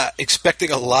was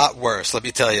expecting a lot worse, let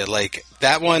me tell you. Like,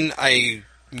 that one I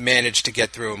managed to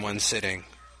get through in one sitting.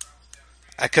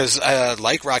 Because,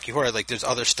 like Rocky Horror, like, there's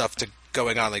other stuff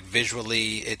going on. Like,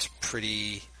 visually, it's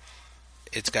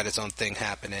got its own thing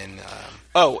happening.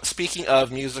 Speaking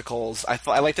of musicals,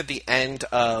 I liked at the end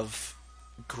of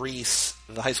Grease,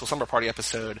 the high school summer party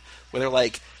episode, where they're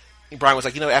like, Brian was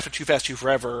like, after Too Fast, Too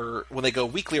Forever, when they go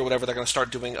weekly or whatever, they're going to start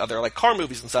doing other, like, car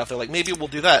movies and stuff. They're like, maybe we'll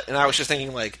do that. And I was just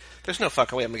thinking, like, there's no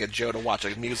fucking way I'm going to get Joe to watch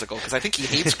a musical, because I think he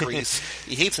hates Grease.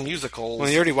 He hates musicals. Well,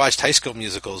 you already watched High School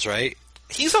Musicals, right?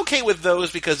 He's okay with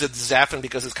those because it's Zaff and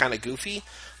because it's kind of goofy.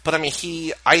 But, I mean,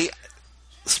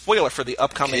 spoiler for the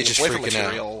upcoming boyfriend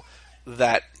material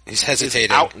that he's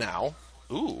hesitating. Is out now.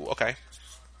 Ooh, okay.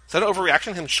 Is that an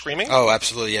overreaction, him screaming? Oh,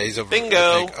 absolutely, yeah, he's over. Bingo!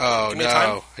 Oh,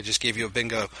 no, I just gave you a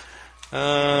bingo.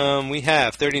 We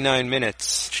have 39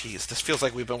 minutes. Jeez, this feels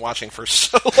like we've been watching for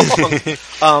so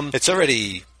long. It's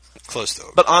already close to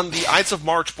over. But on the Ides of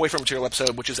March boyfriend material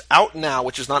episode, which is out now,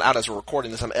 which is not out as we're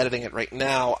recording this, I'm editing it right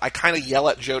now, I kind of yell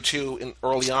at Joe, too,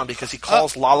 early on, because he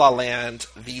calls La La Land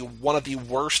one of the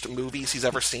worst movies he's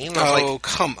ever seen.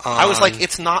 Come on. I was like,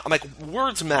 it's not... I'm like,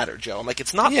 words matter, Joe. I'm like,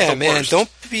 it's not the worst. Don't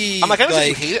be... I'm like, I don't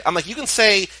think you hate it. I'm like, you can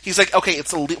say... He's like, okay,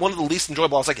 it's one of the least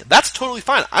enjoyable. I was like, that's totally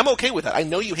fine. I'm okay with that. I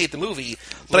know you hate the movie,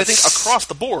 but I think across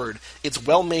the board, it's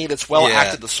well made, it's well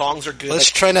acted, the songs are good. Let's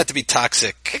try not to be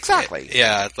toxic. Exactly.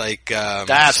 Yeah, like...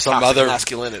 that's some other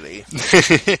masculinity.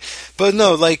 But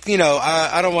no, like,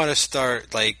 I don't want to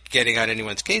start, like, getting on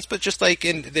anyone's case, but just like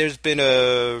there's been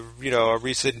a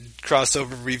recent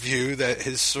crossover review that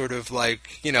has sort of like,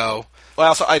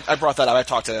 Well, so I brought that up. I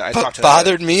talked to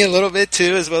bothered me a little bit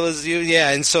too, as well as you.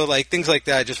 Yeah, and so like things like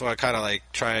that, I just want to kind of like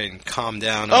try and calm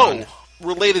down on.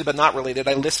 Related but not related.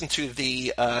 I listened to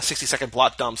the 60-second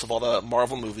plot dumps of all the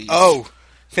Marvel movies. Oh,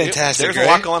 fantastic! There's a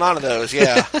lot going on in those.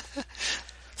 Yeah.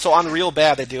 So on Real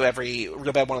Bad, they do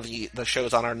Real Bad, one of the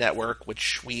shows on our network,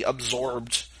 which we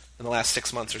absorbed in the last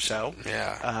 6 months or so.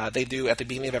 Yeah. They do, at the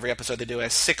beginning of every episode, they do a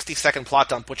 60-second plot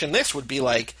dump, which in this would be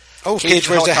like... Cage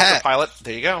wears a hat. Pilot.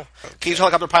 There you go. Cage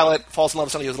helicopter pilot falls in love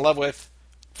with somebody he was in love with,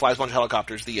 flies a bunch of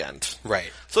helicopters, the end.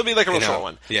 Right. So it'd be like a real short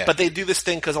one. Yeah. But they do this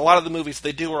thing, because a lot of the movies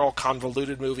they do are all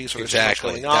convoluted movies, where there's so much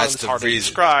going on, it's hard to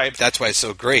describe. That's why it's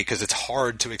so great, because it's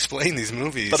hard to explain these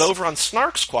movies. But over on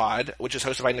Snark Squad, which is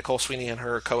hosted by Nicole Sweeney and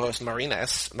her co-host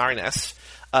Mariness,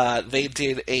 they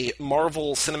did a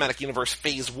Marvel Cinematic Universe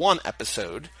Phase 1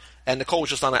 episode, and Nicole was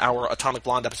just on our Atomic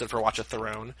Blonde episode for Watch a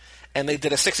Theron, and they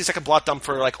did a 60-second plot dump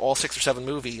for like all 6 or 7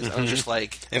 movies, and I was just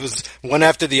like... It was one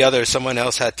after the other, someone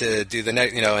else had to do the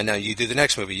next, and now you do the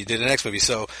next movie, you do the next movie,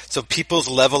 so people's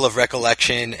level of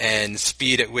recollection and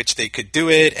speed at which they could do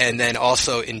it, and then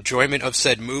also enjoyment of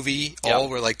said movie, all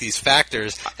were like these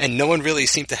factors, and no one really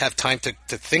seemed to have time to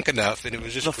think enough, and it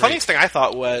was just The funniest thing I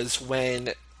thought was when...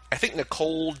 I think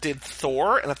Nicole did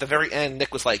Thor, and at the very end,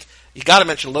 Nick was like, you gotta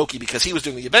mention Loki, because he was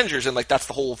doing the Avengers, and, like, that's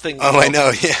the whole thing. Oh, I know,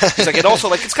 yeah. He's like, it also,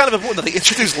 like, it's kind of important that they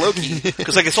introduce Loki,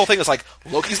 because, like, his whole thing is, like,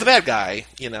 Loki's the bad guy,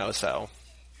 so.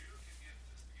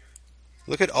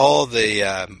 Look at all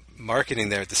the marketing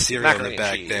there with the cereal Macaroni in the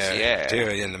back cheese, there. yeah. Dude,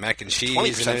 and the mac and cheese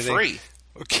 20% and everything. free.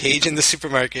 Cage in the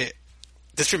supermarket.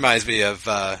 This reminds me of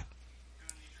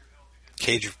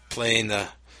Cage playing the...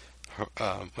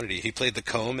 what did he played the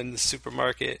comb in the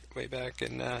supermarket way back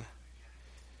in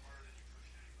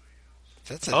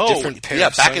that's a different pair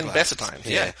of back sunglasses. in best of times.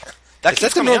 Yeah. Is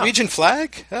that the Norwegian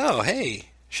flag? Oh, hey.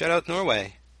 Shout out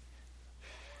Norway.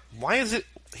 Why is it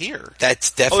here? That's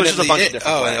definitely there's just a bunch of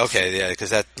different flags. Okay, yeah, because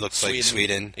that looks like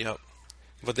Sweden. Yep.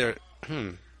 But they're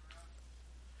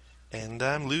And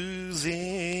I'm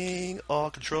losing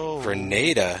all control.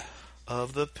 Grenada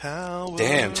of the power.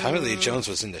 Damn, Tommy Lee Jones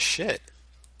was in the shit.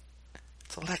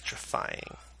 It's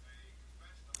electrifying.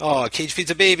 Oh, Cage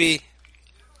feeds a baby.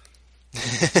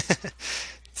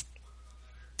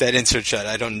 That insert shot,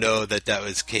 I don't know that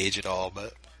was Cage at all,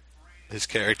 but his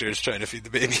character is trying to feed the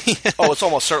baby. Oh, it's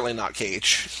almost certainly not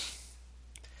Cage.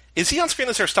 Is he on screen?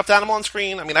 Is there a stuffed animal on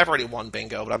screen? I mean, I've already won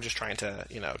bingo, but I'm just trying to,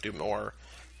 do more.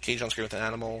 Cage on screen with an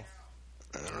animal.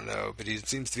 I don't know, but he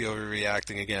seems to be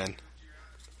overreacting again.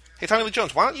 Hey, Tommy Lee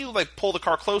Jones, why don't you, pull the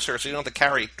car closer so you don't have to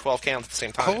carry 12 cans at the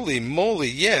same time? Holy moly,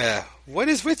 yeah. What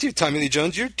is with you, Tommy Lee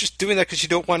Jones? You're just doing that because you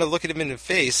don't want to look at him in the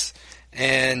face,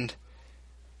 and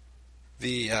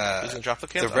the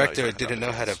director didn't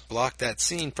know how to block that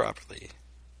scene properly.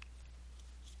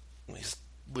 He's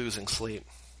losing sleep.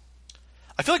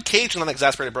 I feel like Cage is an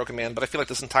exasperated broken man, but I feel like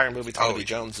this entire movie, Tommy Lee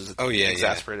Jones, is an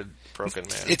exasperated broken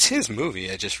man. It's his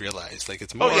movie. I just realized, like,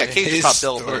 it's more. Oh yeah, Cage is top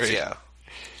billed, but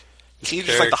Cage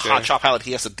is like the hotshot pilot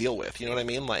he has to deal with. You know what I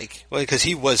mean? Like, well, because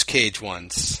he was Cage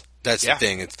once. That's the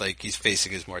thing. It's like he's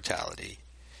facing his mortality.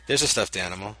 There's a stuffed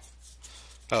animal.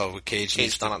 Oh, Cage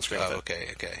not on screen. Oh, okay.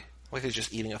 Like he's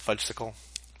just eating a fudgesicle.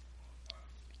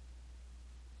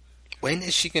 When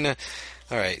is she gonna?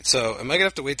 All right, so am I gonna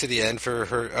have to wait to the end for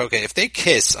her? Okay, if they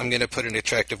kiss, I'm gonna put an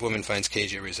attractive woman finds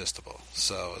Cage irresistible.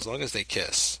 So as long as they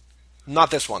kiss,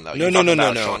 not this one though. No.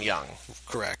 Sean Young,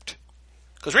 correct?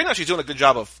 Because right now she's doing a good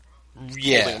job of holding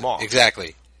him off.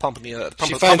 Exactly. Pumping the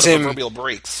proverbial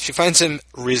brakes. She finds him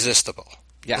resistible.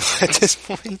 Yeah, at this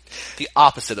point, the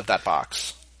opposite of that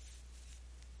box.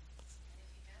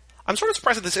 I'm sort of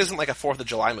surprised that this isn't like a 4th of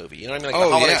July movie. You know what I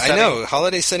mean? Like I know.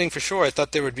 Holiday setting for sure. I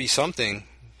thought there would be something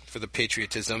for the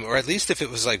patriotism, or at least if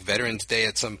it was like Veterans Day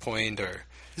at some point, or...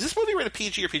 Is this movie rated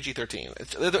PG or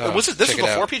PG-13? Was this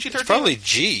before PG-13? It's probably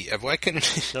G. Why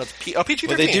couldn't... No, it's PG-13.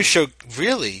 Well, they do show...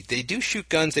 Really? They do shoot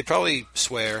guns. They probably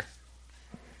swear.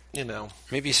 You know.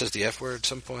 Maybe he says the F word at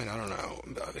some point. I don't know.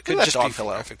 It could just be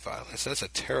graphic violence. That's a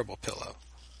terrible pillow.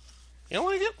 You don't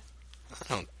like it?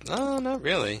 I don't... No, not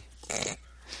really.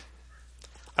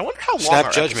 I wonder how long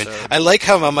Snap judgment. Episode... I like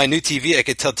how on my new TV I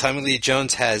could tell Tommy Lee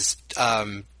Jones has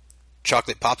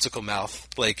chocolate popsicle mouth.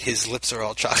 Like his lips are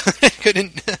all chocolate. I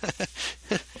couldn't.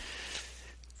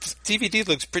 DVD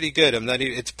looks pretty good.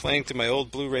 It's playing through my old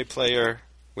Blu-ray player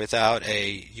without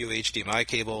a UHDMI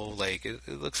cable. Like it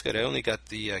looks good. I only got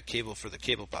the cable for the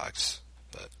cable box,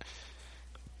 but.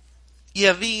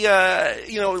 Yeah,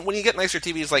 when you get nicer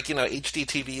TVs like, HD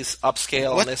TVs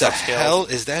upscale what and this the upscale. Hell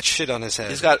is that shit on his head?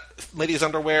 He's got ladies'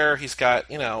 underwear, he's got,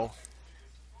 It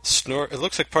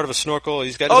looks like part of a snorkel.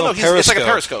 He's got his own periscope. It's like a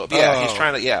periscope. Yeah, he's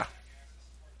trying to,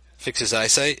 fix his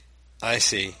eyesight? I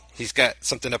see. He's got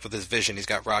something up with his vision. He's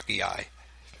got rocky eye.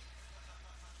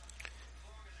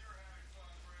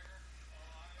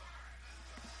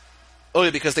 Oh, yeah,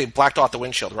 because they blacked out the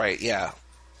windshield, right, yeah.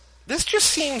 This just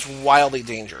seems wildly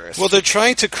dangerous. Well, they're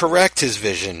trying to correct his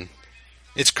vision.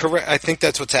 It's correct. I think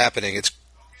that's what's happening.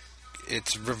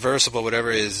 It's reversible,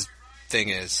 whatever his thing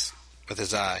is with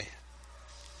his eye.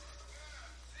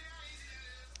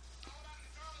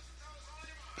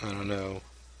 I don't know.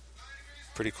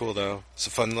 Pretty cool, though. It's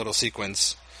a fun little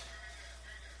sequence.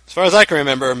 As far as I can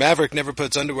remember, Maverick never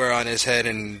puts underwear on his head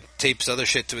and tapes other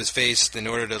shit to his face in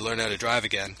order to learn how to drive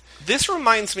again. This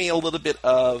reminds me a little bit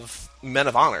of Men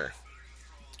of Honor.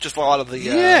 Just a lot of the...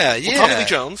 Tommy Lee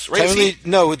Jones, right?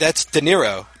 No, that's De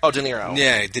Niro. Oh, De Niro.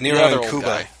 Yeah, De Niro in Cuba.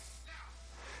 Guy.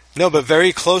 No, but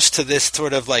very close to this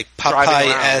sort of like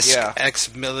Popeye-esque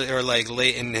ex-military, or like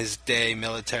late in his day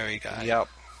military guy. Yep.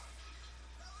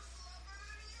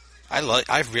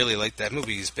 I really like that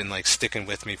movie. He's been like sticking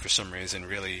with me for some reason.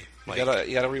 Really, like, you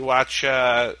gotta rewatch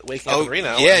Waking Up in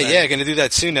Reno. Yeah, gonna do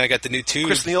that soon. I got the new tube.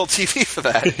 Chris Neal TV for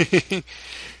that.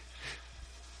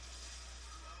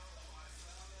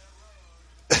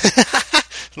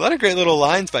 A lot of great little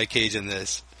lines by Cage in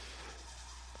this.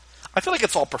 I feel like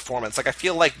it's all performance. Like I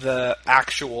feel like the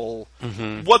actual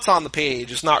what's on the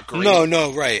page is not great.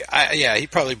 No, right. He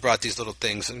probably brought these little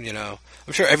things.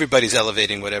 I'm sure everybody's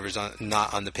elevating whatever's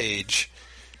not on the page.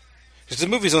 Because the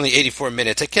movie's only 84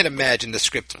 minutes. I can't imagine the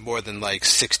script more than like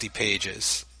 60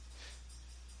 pages.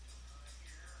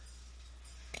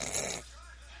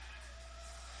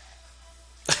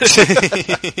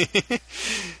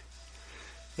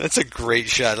 That's a great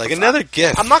shot. Like another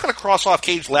GIF. I'm not going to cross off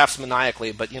Cage laughs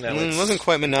maniacally, but it wasn't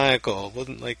quite maniacal. It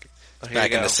wasn't like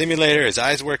back in the simulator. His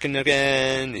eyes working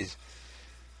again. He's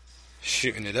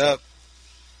shooting it up.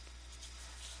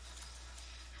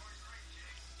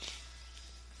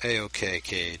 A-OK,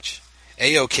 Cage.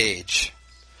 A-O Cage.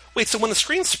 Wait, so when the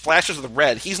screen splashes with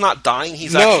red, he's not dying?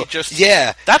 He's actually just...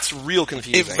 Yeah. That's real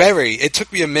confusing. It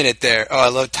took me a minute there. Oh, I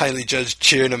love Tiny Judge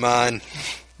cheering him on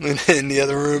in the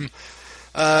other room.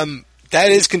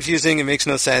 That is confusing. It makes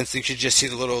no sense. You should just see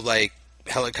the little, like,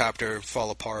 helicopter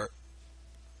fall apart.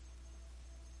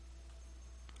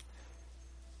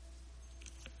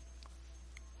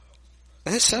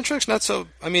 And his soundtrack's not so...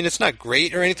 I mean, it's not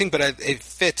great or anything, but it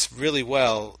fits really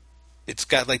well. It's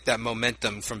got, like, that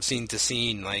momentum from scene to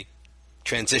scene, like,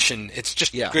 transition. It's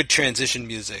just good transition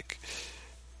music.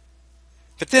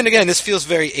 But then again, this feels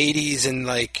very 80s and,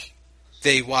 like,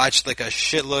 they watched, like, a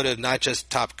shitload of not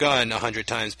just Top Gun 100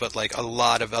 times, but, like, a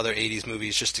lot of other 80s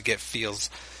movies just to get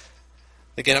feels.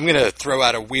 Again, I'm going to throw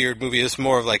out a weird movie. It's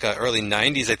more of, like, a early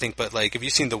 90s, I think, but, like, have you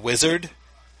seen The Wizard?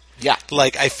 Yeah.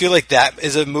 Like, I feel like that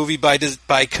is a movie by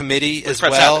committee as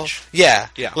Fred well. Savage. Yeah.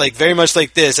 Yeah. Like, very much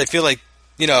like this. I feel like,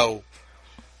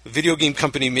 video game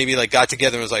company maybe like got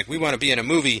together and was like, we want to be in a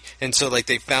movie, and so like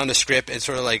they found a script and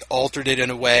sort of like altered it in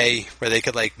a way where they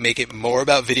could like make it more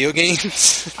about video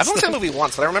games. I've only seen the movie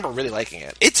once, but I remember really liking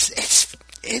it.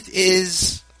 It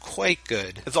is quite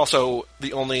good. It's also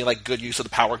the only like good use of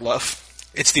the Power Glove.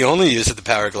 It's the only use of the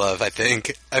Power Glove, I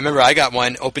think. I remember I got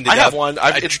one, opened it up. I have one.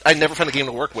 I never found a game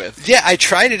to work with. Yeah, I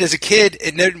tried it as a kid.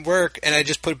 It didn't work, and I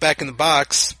just put it back in the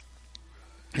box,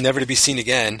 never to be seen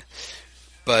again.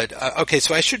 But, okay,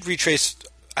 so I should retrace...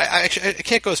 I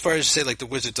can't go as far as to say, like, The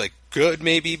Wizard's, like, good,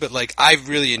 maybe, but, like, I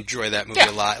really enjoy that movie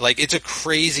a lot. Like, it's a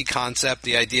crazy concept,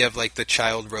 the idea of, like, the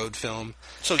child road film.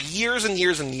 So years and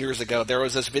years and years ago, there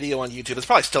was this video on YouTube. It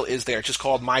probably still is there. It's just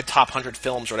called My Top 100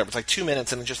 Films or whatever. It's like 2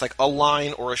 minutes, and it's just like a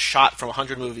line or a shot from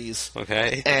 100 movies.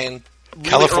 Okay. And really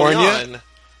California?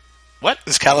 What?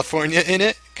 Is California in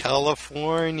it?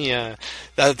 California.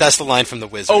 That's the line from The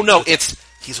Wizard. Oh, no,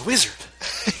 he's a wizard.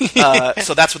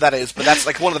 So that's what that is. But that's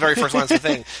like one of the very first lines of the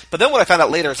thing. But then what I found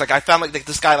out later is like I found like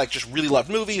this guy like just really loved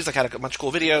movies, like had a bunch of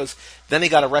cool videos. Then he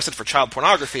got arrested for child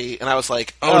pornography, and I was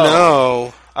like, oh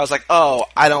no. I was like,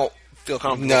 I don't feel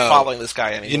comfortable following this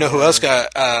guy anymore. You know who else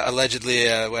got allegedly,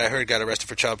 what I heard, got arrested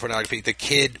for child pornography? The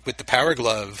kid with the Power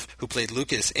Glove who played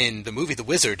Lucas in the movie The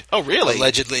Wizard. Oh, really?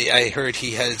 Allegedly, I heard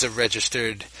he has a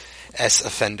registered S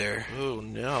offender. Oh,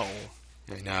 no.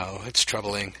 I know. It's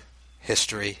troubling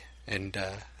history and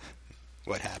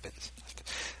what happens.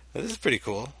 This is pretty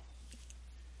cool.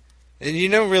 And you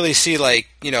don't really see, like,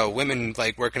 you know, women,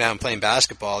 like, working out and playing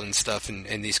basketball and stuff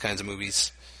in these kinds of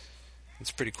movies.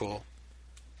 It's pretty cool.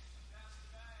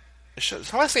 Is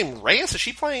her last name Reyes? Is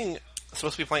she supposed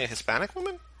to be playing a Hispanic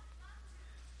woman?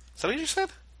 Is that what you said?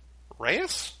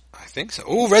 Reyes? I think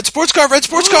so. Ooh, red sports car!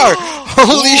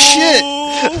 Holy shit!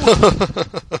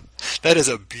 That is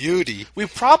a beauty. We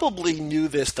probably knew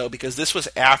this, though, because this was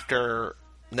after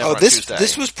Never on Tuesday.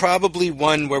 This was probably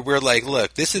one where we're like,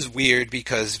 look, this is weird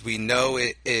because we know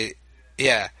it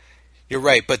yeah, you're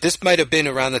right, but this might have been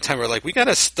around the time where like, we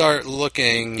gotta start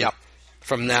looking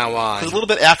from now on. Because a little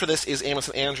bit after this is Amos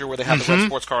and Andrew, where they have the red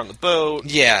sports car on the boat.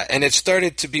 Yeah, and it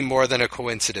started to be more than a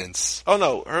coincidence. Oh,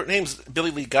 no, her name's Billy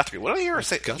Lee Guthrie. What did I hear her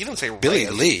say? You didn't say Billy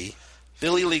Reyes. Lee?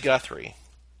 Billy Lee Guthrie.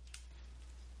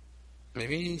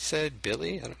 Maybe he said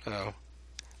Billy? I don't know.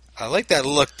 I like that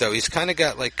look, though. He's kind of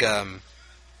got, like,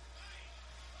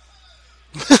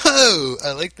 Whoa!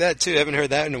 I like that, too. I haven't heard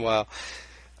that in a while.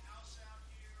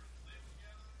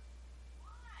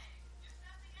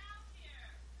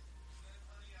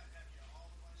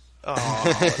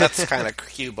 Oh, that's kind of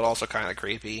cute, but also kind of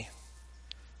creepy.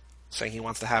 Saying he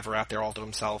wants to have her out there all to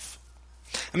himself.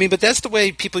 I mean, but that's the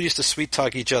way people used to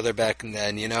sweet-talk each other back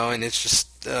then, you know? And it's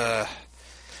just,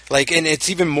 like, and it's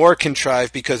even more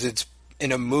contrived because it's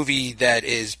in a movie that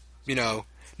is, you know,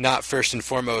 not first and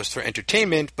foremost for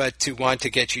entertainment, but to want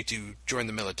to get you to join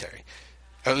the military.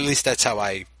 Or at least that's how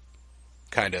I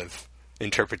kind of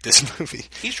interpret this movie.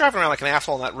 He's driving around like an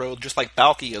asshole on that road, just like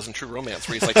Balky is in True Romance,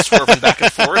 where he's like swerving back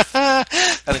and forth, and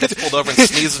then gets pulled over and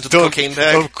sneezes into the cocaine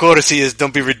bag. Of course he is.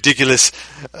 Don't be ridiculous.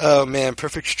 Oh man,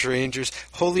 Perfect Strangers.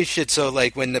 Holy shit! So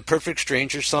like when the Perfect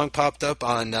Strangers song popped up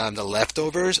on The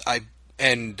Leftovers,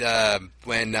 when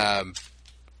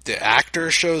the actor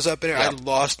shows up in it, I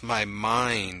lost my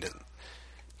mind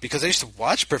because I used to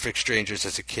watch Perfect Strangers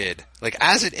as a kid, like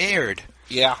as it aired.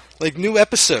 Yeah, like new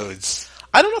episodes.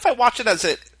 I don't know if I watched it as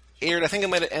it aired. I think it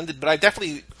might have ended, but I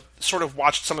definitely sort of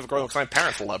watched some of it growing up because my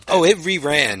parents loved it. Oh, it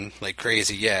reran like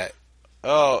crazy, yeah.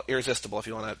 Oh, Irresistible, if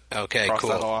you want to cross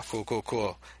that off.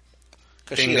 Cool.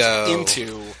 Because she is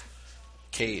into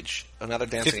Cage, another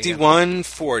dancing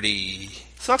 51:40.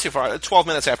 It's not too far. 12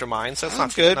 minutes after mine, so it's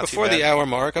not good. Not Before the hour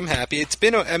mark, I'm happy. It's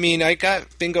been, I mean, I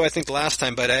got bingo, I think, last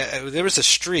time, but there was a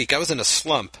streak. I was in a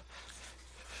slump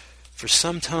for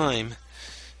some time.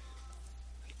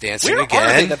 Dancing Where again.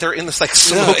 Are they that they're in this like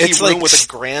smoky room with a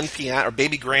grand piano or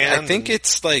baby grand? I think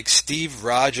it's like Steve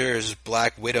Rogers'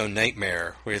 Black Widow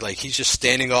Nightmare, where like he's just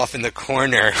standing off in the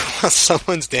corner while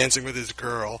someone's dancing with his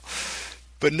girl.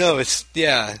 But no, it's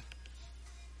Is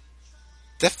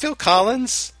that Phil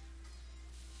Collins?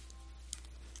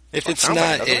 If it's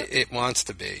not, it wants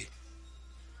to be.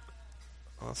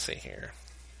 Let's see here.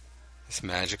 It's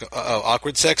magical.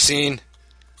 Awkward sex scene.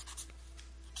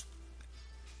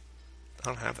 I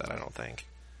don't have that, I don't think.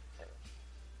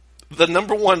 The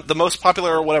number one, the most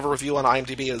popular or whatever review on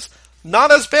IMDb is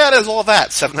not as bad as all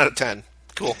that. 7 out of 10.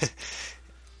 Cool.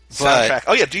 Soundtrack.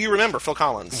 Oh yeah, Do You Remember Phil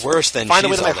Collins? Worse than Find a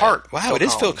Way to My Heart. Wow, Phil it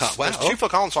is Phil Collins. Collins. Wow. There's 2 Phil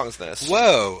Collins songs in this.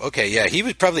 Whoa. Okay, yeah, he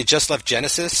was probably just left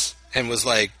Genesis and was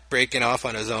like breaking off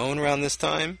on his own around this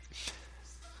time.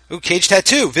 Ooh, Cage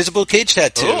Tattoo, Visible Cage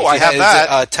Tattoo. Oh, I have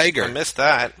that. Tiger. I missed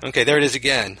that. Okay, there it is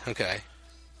again. Okay.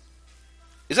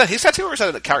 Is that his tattoo or is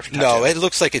that a character tattoo? No, it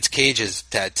looks like it's Cage's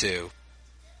tattoo.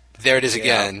 There it is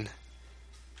again.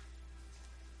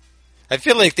 I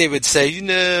feel like they would say,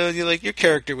 your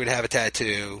character would have a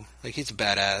tattoo. Like, he's a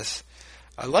badass.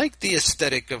 I like the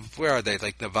aesthetic of, where are they?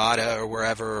 Like Nevada or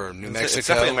wherever, or New Mexico? It's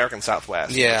definitely American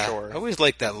Southwest, yeah, for sure. I always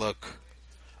like that look.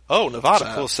 Oh, Nevada.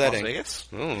 It's a cool setting. Las Vegas?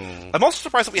 Mm. I'm also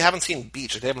surprised that we haven't seen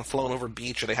beach. Like, they haven't flown over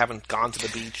beach, or they haven't gone to the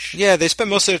beach. Yeah, they spent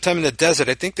most of their time in the desert.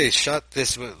 I think they shot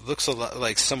this, what looks a lot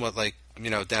like, somewhat like,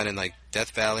 down in like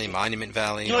Death Valley, Monument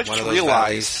Valley. I just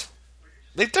realized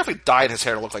they've definitely dyed his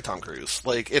hair to look like Tom Cruise.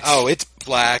 It's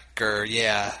black, or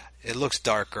it looks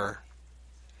darker.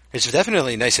 It's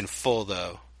definitely nice and full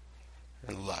though,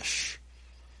 and lush.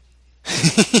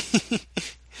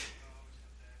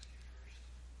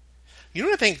 You know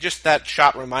what I think just that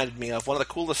shot reminded me of? One of the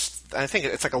coolest, I think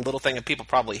it's like a little thing and people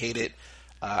probably hate it.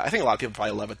 I think a lot of people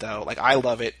probably love it though. Like, I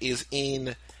love it, is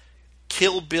in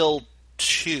Kill Bill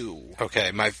 2.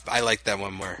 Okay, I like that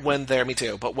one more. Me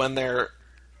too, but when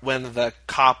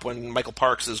Michael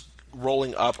Parks is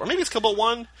rolling up, or maybe it's Kill Bill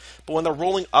 1, but when they're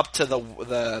rolling up to the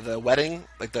wedding,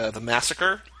 like the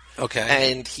massacre.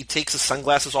 Okay. And he takes his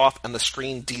sunglasses off, and the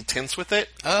screen detints with it.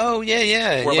 Oh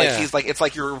yeah. Where it's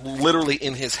like you're literally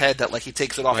in his head that like he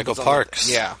takes it off. Michael Parks,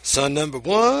 yeah, son number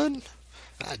one.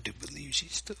 I do believe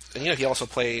she's still. And he also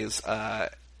plays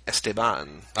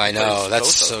Esteban. I know,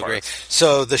 that's so great.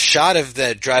 So the shot of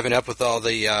that driving up with all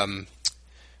the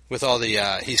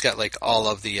he's got like all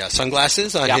of the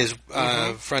sunglasses on his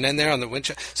front end there on the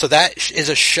windshield. So that is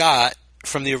a shot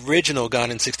from the original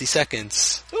Gone in 60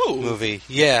 Seconds movie.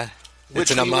 Yeah. Which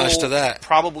it's an homage to that.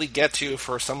 Probably get to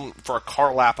for a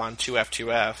car lap on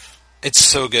 2F2F. It's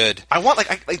so good. I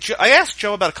asked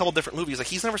Joe about a couple different movies. Like,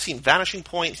 he's never seen Vanishing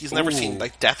Point. He's never seen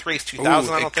like Death Race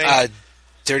 2000. I don't think.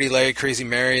 Dirty Larry, Crazy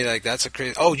Mary. Like, that's a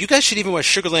crazy. Oh, you guys should even watch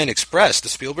Sugarland Express, the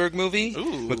Spielberg movie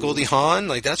with Goldie Hawn.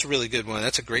 Like, that's a really good one.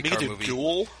 That's a great car movie.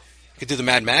 Duel. You could do the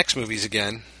Mad Max movies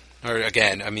again. Or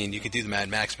again, I mean, you could do the Mad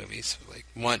Max movies,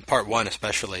 like part one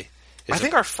especially. I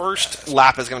think our first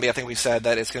lap is going to be, I think we said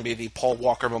that it's going to be the Paul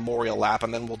Walker Memorial lap,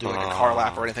 and then we'll do like a car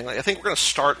lap or anything. I think we're going to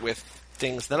start with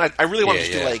things. Then I really want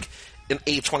to do like an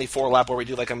A24 lap where we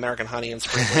do like American Honey and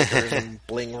Spring Breakers and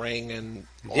Bling Ring and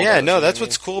that's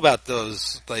what's cool about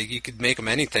those. Like, you could make them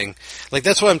anything. Like,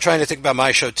 that's what I'm trying to think about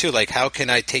my show too. Like, how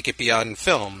can I take it beyond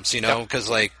films? Because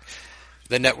like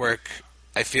the network,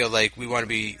 I feel like we want to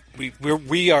be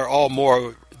we are all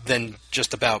more than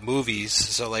just about movies.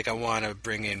 So like, I want to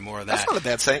bring in more of that. That's not a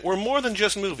bad saying. We're more than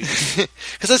just movies.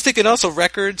 Because I was thinking also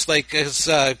records. Like, as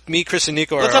me, Chris, and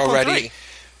Nico are already.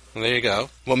 Well, there you go.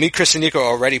 Well, me, Chris, and Nico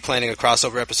are already planning a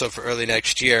crossover episode for early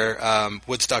next year,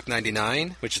 Woodstock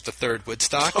 99, which is the third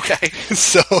Woodstock. Okay.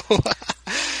 So,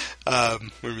 we're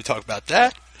going to talk about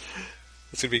that.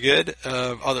 It's going to be good.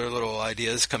 Other little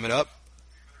ideas coming up.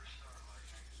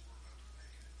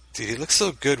 Dude, he looks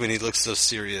so good when he looks so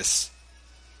serious.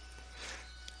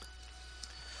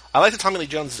 I like that Tommy Lee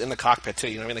Jones is in the cockpit, too.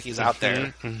 You know what I mean? Like, he's out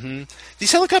there. Mm-hmm.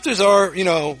 These helicopters are,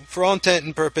 for all intent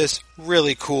and purpose,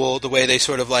 really cool. The way they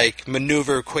sort of, like,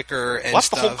 maneuver quicker and that's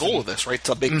stuff. The whole goal of this, right?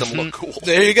 To make them look cool.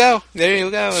 There you go.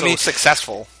 So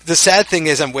successful. The sad thing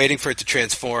is I'm waiting for it to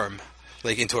transform,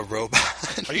 like, into a robot.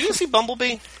 Are you going to see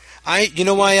Bumblebee? You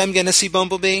know why I'm going to see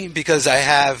Bumblebee? Because I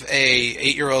have a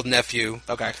 8-year-old nephew.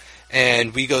 Okay.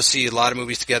 And we go see a lot of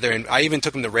movies together, and I even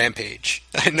took him to Rampage.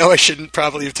 I know I shouldn't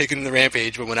probably have taken him to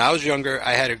Rampage, but when I was younger,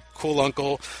 I had a cool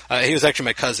uncle. He was actually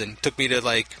my cousin. Took me to,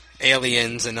 like,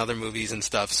 Aliens and other movies and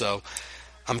stuff, so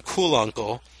I'm cool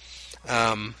uncle.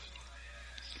 And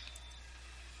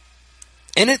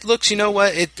it looks, you know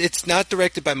what, it's not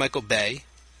directed by Michael Bay,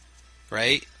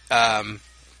 right?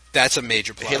 That's a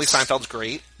major plus. Haley Steinfeld's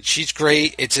great. She's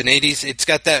great. It's an 80s.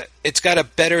 It's got a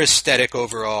better aesthetic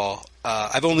overall.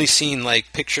 I've only seen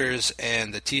like pictures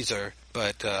and the teaser,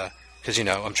 but because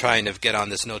I'm trying to get on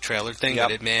this no trailer thing.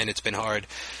 Yep. But it's been hard.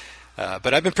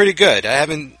 But I've been pretty good. I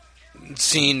haven't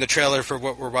seen the trailer for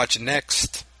what we're watching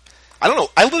next. I don't know.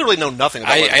 I literally know nothing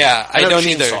about it. I don't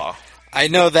either. I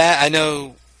know that. I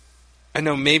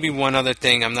know maybe one other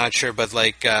thing. I'm not sure, but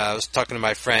like I was talking to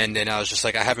my friend, and I was just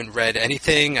like, I haven't read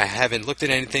anything. I haven't looked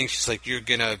at anything. She's like, you're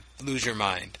gonna lose your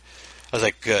mind. I was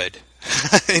like, good.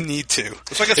 I need to.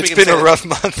 So I guess it's been a rough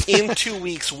month. In 2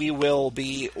 weeks, we will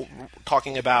be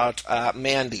talking about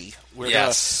Mandy.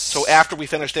 So after we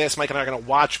finish this, Mike and I are going to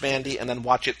watch Mandy and then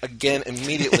watch it again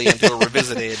immediately and do a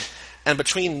revisited. And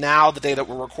between now, the day that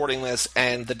we're recording this,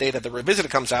 and the day that the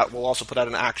revisited comes out, we'll also put out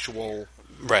an actual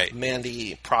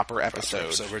Mandy proper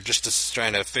episode. So we're just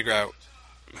trying to figure out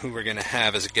who we're going to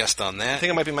have as a guest on that. I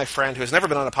think it might be my friend who has never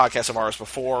been on a podcast of ours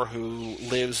before, who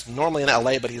lives normally in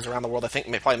LA, but he's around the world, I think,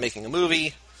 probably making a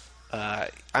movie. I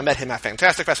met him at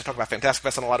Fantastic Fest. I talk about Fantastic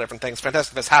Fest and a lot of different things.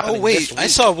 Fantastic Fest happening this week. I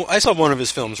saw one of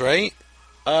his films, right?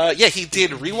 Yeah, he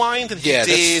did Rewind, and he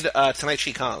did Tonight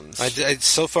She Comes.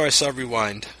 So far I saw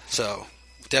Rewind, so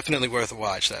definitely worth a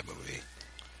watch, that movie.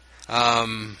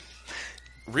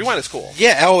 Rewind is cool.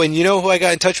 Yeah, and you know who I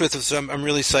got in touch with? So I'm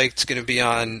really psyched. It's going to be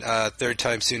on third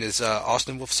time soon is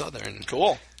Austin Wolf Southern.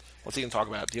 Cool. What's he going to talk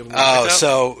about? Do you have a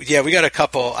so, yeah, we got a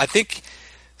couple. I think,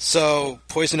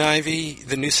 Poison Ivy,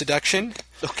 The New Seduction.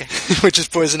 Okay. Which is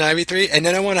Poison Ivy 3. And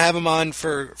then I want to have him on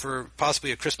for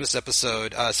possibly a Christmas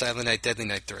episode, Silent Night, Deadly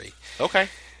Night 3. Okay.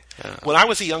 When I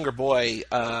was a younger boy,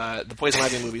 the Poison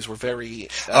Ivy movies were very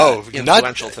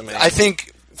influential to me. I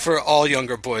think for all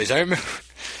younger boys. I remember...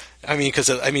 because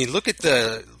look at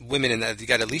the women in that. You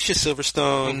got Alicia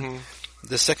Silverstone. Mm-hmm.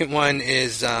 The second one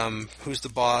is who's the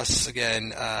boss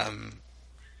again? I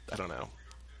don't know.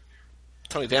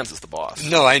 Tony Danza's the boss.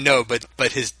 No, I know,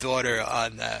 but his daughter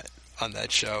on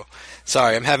that show.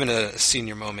 Sorry, I'm having a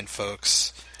senior moment,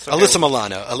 folks. Okay.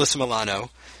 Alyssa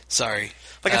Milano. Sorry.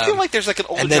 I feel like there's an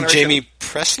older and then generation. Jamie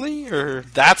Presley, or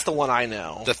that's the one I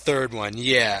know. The third one,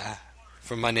 yeah,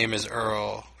 from My Name Is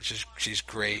Earl, she's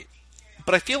great.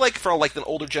 But I feel like for an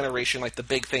older generation, the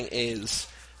big thing is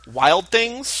Wild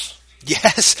Things.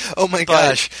 Yes. Oh my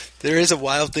gosh, there is a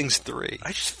Wild Things 3.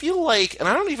 I just feel like, and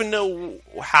I don't even know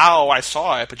how I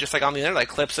saw it, but just on the internet,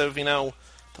 clips of the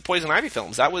Poison Ivy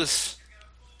films. That was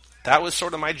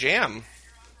sort of my jam.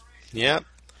 Yeah.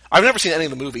 I've never seen any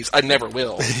of the movies. I never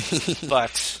will.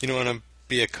 But you don't want to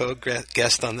be a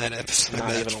co-guest on that episode?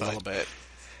 Not even a little bit.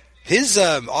 His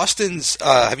Austin's.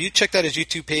 Have you checked out his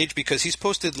YouTube page? Because he's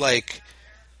posted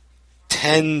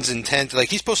tens and tens.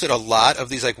 He's posted a lot of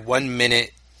these 1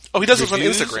 minute. Oh, he does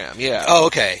reviews. this on Instagram. Yeah. Oh,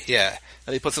 okay. Yeah.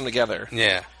 And he puts them together.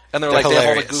 Yeah. And they're hilarious. They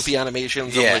have all the goofy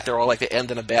animations. Yeah. And they're all they end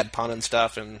in a bad pun and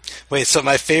stuff. And wait, so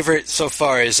my favorite so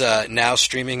far is now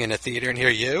streaming in a theater near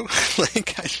you.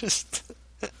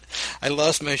 I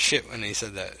lost my shit when he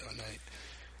said that one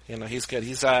night. He's good.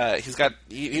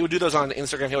 He would do those on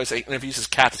Instagram. He always interviews his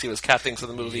cat to see what his cat thinks of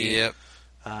the movie. Yep.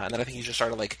 And then I think he just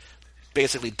started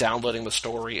basically downloading the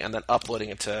story and then uploading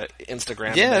it to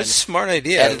Instagram. Yeah, that's a smart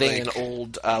idea. Editing an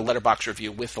old Letterboxd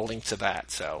review with the link to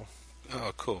that. So.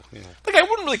 Oh, cool. Yeah. I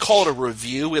wouldn't really call it a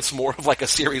review. It's more of a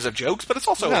series of jokes, but it's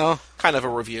also kind of a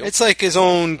review. It's his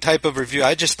own type of review.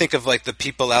 I just think of the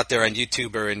people out there on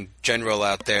YouTube or in general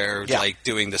out there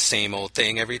doing the same old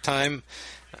thing every time.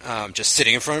 Just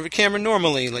sitting in front of a camera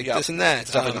normally, this and that.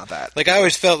 It's definitely not that. I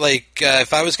always felt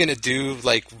if I was going to do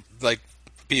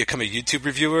become a YouTube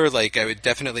reviewer, I would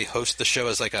definitely host the show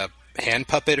as a hand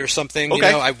puppet or something.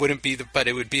 Okay. I wouldn't be but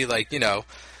it would be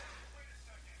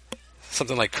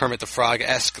something like Kermit the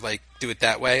Frog-esque, do it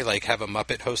that way, have a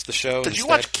Muppet host the show. Did you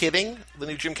watch Kidding, the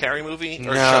new Jim Carrey movie?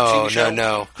 Or no.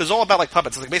 Because it's all about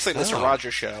puppets. It's basically Mr.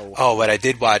 Rogers' show. Oh, but I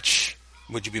did watch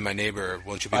Would You Be My Neighbor?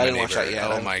 Won't You Be My Neighbor? I didn't watch that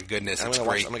yet. Oh my goodness, it's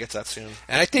great. I'm going to get to that soon.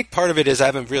 And I think part of it is I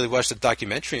haven't really watched the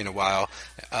documentary in a while.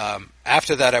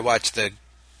 After that, I watched the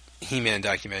He-Man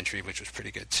documentary, which was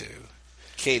pretty good too.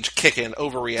 Cage kicking,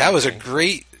 overreacting. That was a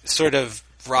great sort of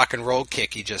rock and roll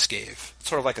kick he just gave.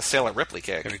 Sort of like a Sailor Ripley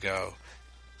kick. Here we go.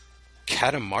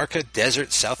 Catamarca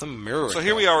Desert, South America. So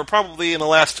here we are. We're probably in the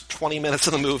last 20 minutes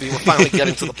of the movie. We're finally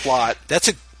getting to the plot. That's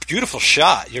a beautiful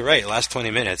shot. You're right. Last 20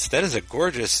 minutes. That is a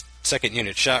gorgeous second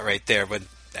unit shot right there. But at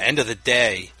the end of the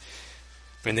day,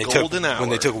 when they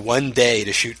took 1 day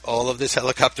to shoot all of this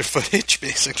helicopter footage,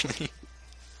 basically.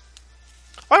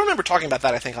 I remember talking about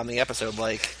that. I think on the episode,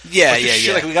 yeah.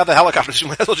 We got the helicopters. We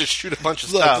might as well just shoot a bunch of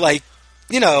stuff.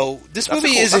 This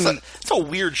movie isn't... It's a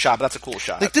weird shot, but that's a cool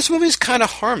shot. This movie is kind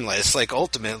of harmless,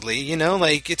 ultimately,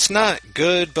 it's not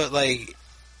good, but,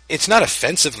 it's not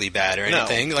offensively bad or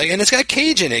anything. No. And it's got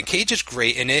Cage in it. Cage is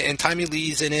great in it, and Tommy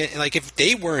Lee's in it. And, if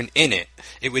they weren't in it,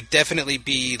 it would definitely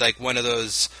be, one of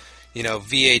those,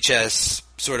 VHS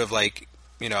sort of,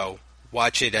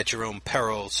 watch it at your own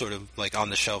peril, sort of,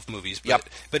 on-the-shelf movies. But,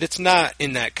 but it's not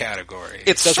in that category.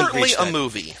 It's certainly a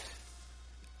movie.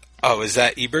 Oh, is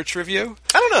that Ebert's review?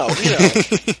 I don't know.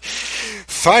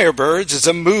 Firebirds is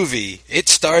a movie. It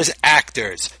stars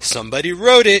actors. Somebody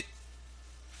wrote it.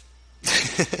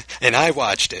 And I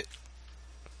watched it.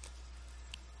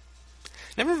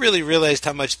 Never really realized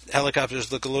how much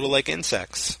helicopters look a little like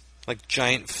insects. Like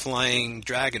giant flying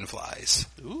dragonflies.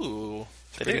 Ooh.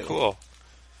 Pretty cool.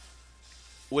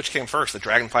 Which came first, the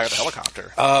dragonfly or the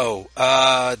helicopter? Oh,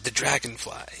 the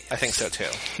dragonfly. I think so,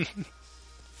 too.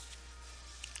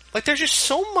 Like, there's just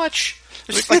so much.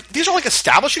 Like, these are like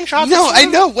establishing shots. No, I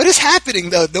know. What is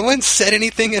happening, though? No one said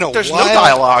anything in a while. There's no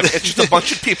dialogue. It's just a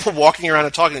bunch of people walking around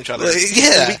and talking to each other.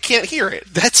 Yeah. And we can't hear it.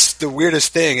 That's the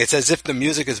weirdest thing. It's as if the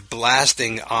music is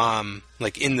blasting,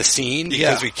 like, in the scene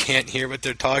because we can't hear what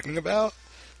they're talking about.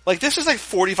 Like, this is like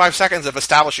 45 seconds of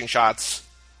establishing shots.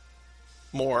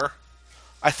 More.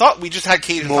 I thought we just had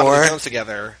Cage and Tommy Jones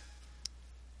together.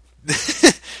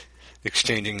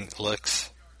 Exchanging looks.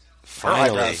 Her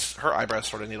eyebrows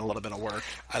sort of need a little bit of work.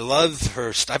 I love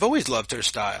her. I've always loved her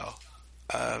style.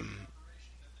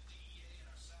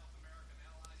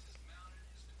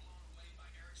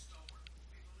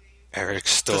 Eric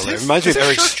Stoller. Reminds me of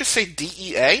Eric. Does his shirt just say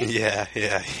DEA?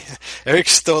 Yeah. Eric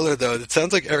Stoller, though. It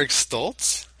sounds like Eric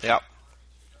Stoltz. Yep.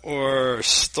 Or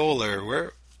Stoller.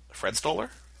 Where? Fred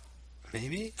Stoller?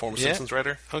 Maybe? Former Simpsons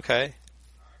writer? Okay.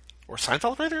 Or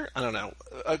Seinfeld writer? I don't know.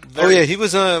 He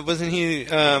was, wasn't he,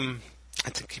 I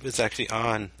think he was actually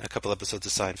on a couple episodes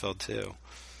of Seinfeld, too.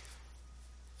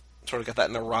 Sort of got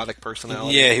that neurotic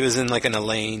personality. Yeah, he was in like an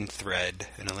Elaine thread,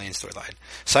 an Elaine storyline.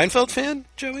 Seinfeld fan,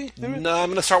 Joey? No, I'm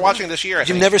going to start watching this year, I think.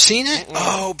 You've never seen it? Mm-mm.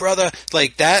 Oh, brother.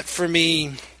 Like, that for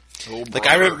me... Oh, like,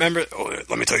 I remember... Oh,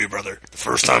 let me tell you, brother. The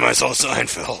first time I saw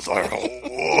Seinfeld,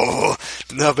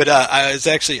 No, but I was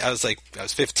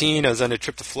 15. I was on a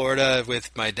trip to Florida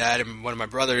with my dad and one of my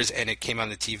brothers, and it came on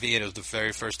the TV, and it was the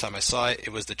very first time I saw it.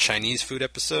 It was the Chinese food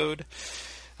episode.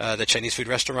 The Chinese food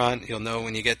restaurant. You'll know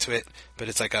when you get to it, but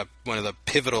it's like one of the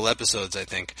pivotal episodes, I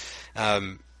think.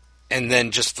 And then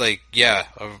just like,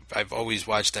 I've always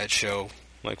watched that show,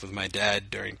 like with my dad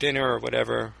during dinner or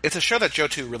whatever. It's a show that Joe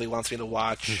too really wants me to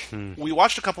watch. Mm-hmm. We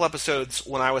watched a couple episodes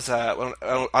when I was at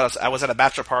a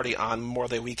bachelor party on Memorial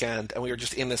Day weekend, and we were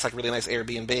just in this like really nice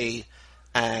Airbnb.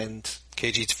 And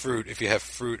Cage eats fruit. If you have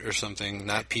fruit or something,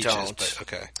 not peaches, but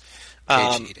okay.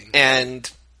 Cage eating.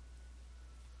 And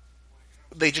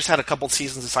they just had a couple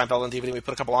seasons of Seinfeld on DVD. We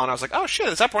put a couple on. I was like, oh shit,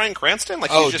 is that Bryan Cranston?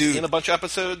 Like, he's just in a bunch of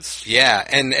episodes. Yeah,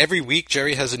 and every week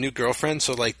Jerry has a new girlfriend,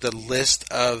 so like the list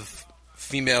of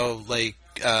female like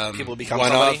people become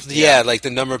somebody. Yeah, like the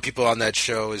number of people on that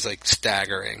show is like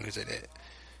staggering, isn't it?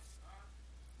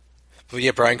 But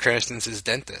yeah, Bryan Cranston's his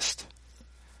dentist.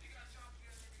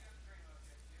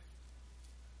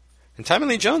 And Tommy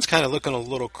Lee Jones kind of looking a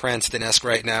little Cranston-esque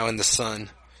right now in the sun.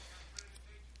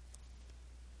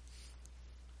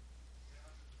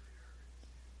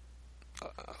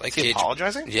 Like Cage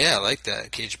apologizing? Yeah, I like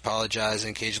that. Cage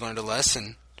apologizing. Cage learned a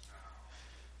lesson.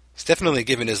 He's definitely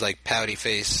giving his like pouty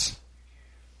face.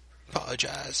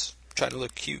 Apologize. Try to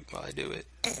look cute while I do it.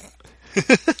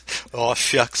 Oh,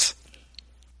 shucks.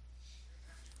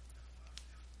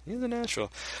 He's a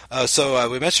natural. So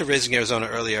we mentioned Raising Arizona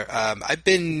earlier. I've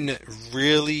been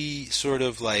really sort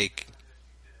of like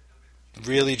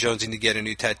really jonesing to get a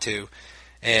new tattoo.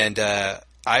 And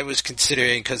I was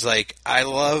considering, because like I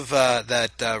love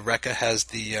that Rekha has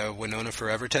the Winona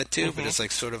Forever tattoo, but it's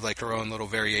like sort of like her own little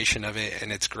variation of it,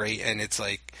 and it's great. And it's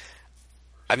like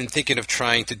I've been thinking of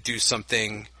trying to do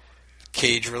something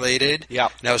Cage related. Yeah.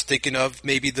 And I was thinking of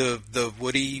maybe the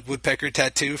Woody Woodpecker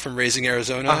tattoo from Raising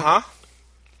Arizona. Uh-huh.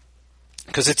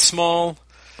 Because it's small,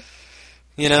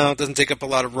 you know, it doesn't take up a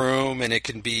lot of room, and it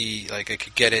can be like I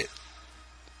could get it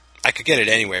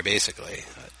anywhere basically.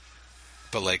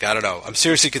 But like, I don't know. I'm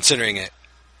seriously considering it.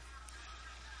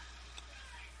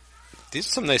 These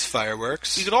are some nice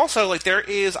fireworks. You could also, like,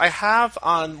 I have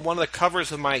on one of the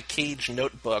covers of my Cage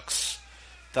notebooks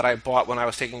that I bought when I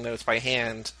was taking notes by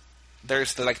hand,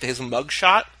 there's his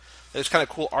mugshot. There's kind of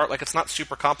cool art. Like, it's not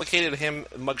super complicated, him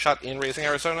mugshot in Raising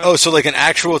Arizona. Oh, so like an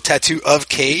actual tattoo of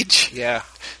Cage? Yeah.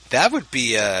 That would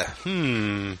be, I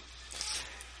mean...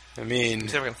 Let me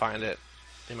see if I can find it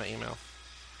in my email.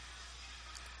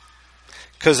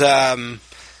 Because, I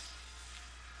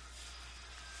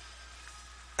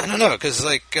don't know, because,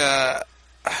 like,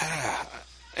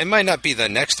 it might not be the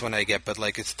next one I get, but,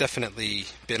 like, it's definitely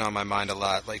been on my mind a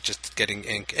lot, like, just getting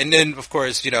ink. And then, of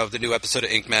course, you know, the new episode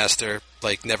of Ink Master,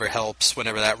 like, never helps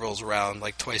whenever that rolls around,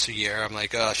 like, twice a year. I'm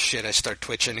like, oh, shit, I start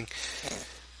twitching.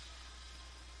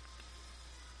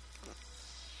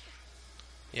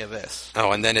 Yeah, this.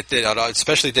 Oh, and then it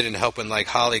especially didn't help when, like,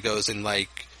 Holly goes and,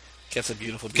 like... Gets a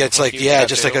beautiful like, yeah, tattoo.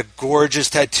 just like a gorgeous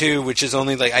tattoo, which is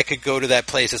only like, I could go to that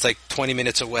place. It's like 20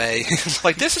 minutes away.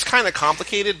 Like, this is kind of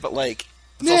complicated, but like,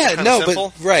 it's yeah, no,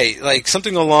 simple. But right, like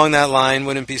something along that line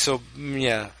wouldn't be so.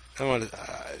 Yeah,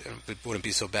 it wouldn't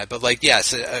be so bad. But like,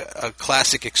 yes, a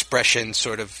classic expression,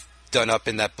 sort of done up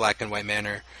in that black and white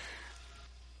manner.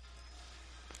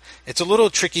 It's a little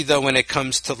tricky though when it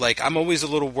comes to like, I'm always a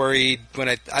little worried when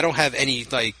I don't have any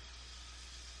like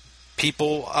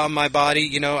people on my body,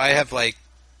 you know. I have like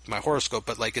my horoscope,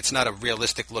 but like it's not a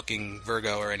realistic looking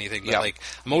Virgo or anything. But Yeah. like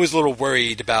I'm always a little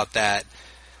worried about that.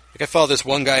 Like I follow this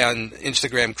one guy on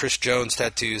Instagram, Chris Jones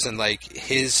Tattoos, and like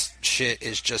his shit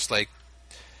is just like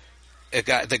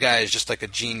the guy is just like a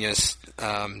genius.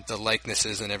 The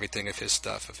likenesses and everything of his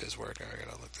stuff, of his work. I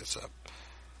gotta look this up.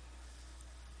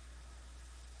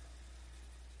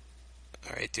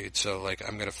 All right, dude. So like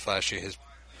I'm gonna flash you his.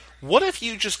 What if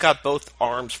you just got both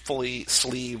arms fully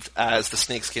sleeved as the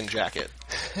snakeskin jacket?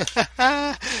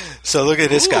 So look at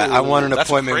this guy. I want an that's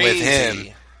appointment with crazy.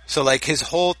 him. So like his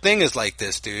whole thing is like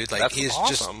this, dude. Like That's he's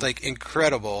awesome. just like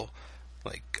incredible.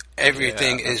 Like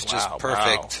everything Yeah, is just wow,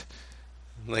 perfect.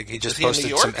 Like he just Is he in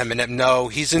posted New some York? Eminem. No,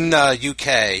 he's in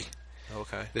UK.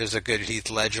 Okay. There's a good Heath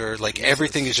Ledger. Like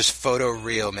everything is just photo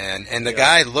real, man. And the Yeah.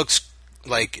 guy looks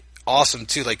like awesome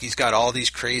too. Like he's got all these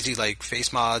crazy like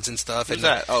face mods and stuff. Who's and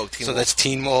that? Oh, Teen so Wolf. that's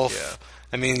Teen Wolf. Yeah.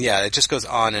 I mean, yeah, it just goes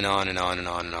on and on and on and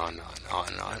on and on and on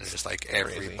and on. And just like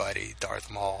everybody, Darth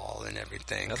Maul and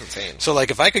everything. That's insane. So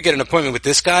like if I could get an appointment with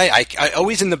this guy, I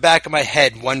always in the back of my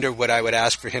head wonder what I would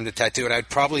ask for him to tattoo, and I'd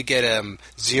probably get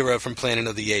Zero from Planet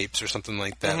of the Apes or something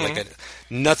like that. Mm-hmm. Like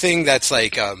nothing that's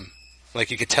like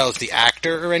you could tell it's the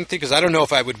actor or anything, because I don't know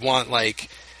if I would want like,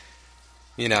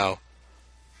 you know,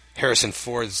 Harrison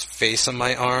Ford's face on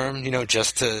my arm, you know,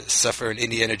 just to suffer an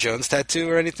Indiana Jones tattoo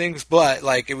or anything. But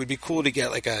like, it would be cool to get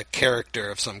like a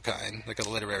character of some kind, like a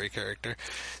literary character.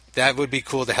 That would be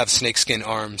cool to have snakeskin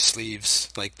arm sleeves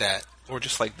like that. Or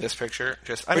just like this picture.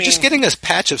 Just Getting a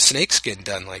patch of snakeskin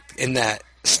done like in that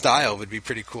style would be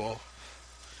pretty cool.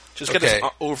 Just get this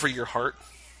over your heart.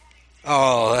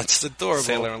 Oh, that's adorable.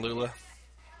 Sailor and Lula.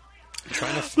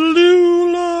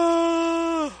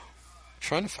 Lula.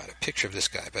 Trying to find a picture of this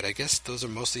guy, but I guess those are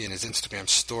mostly in his Instagram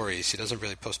stories. He doesn't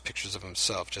really post pictures of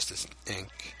himself, just his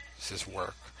ink, it's his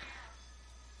work.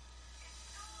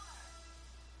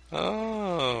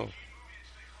 Oh.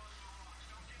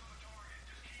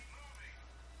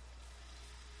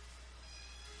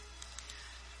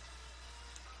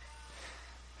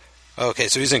 Okay,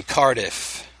 so he's in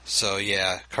Cardiff. So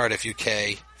yeah, Cardiff,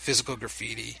 UK. Physical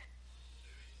graffiti.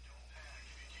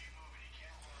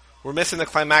 We're missing the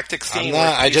climactic scene. I'm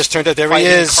not. I just turned up. There he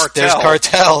fighting is. Cartel. There's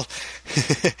Cartel.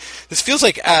 This feels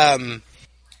like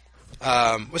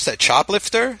what's that?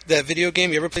 Choplifter? That video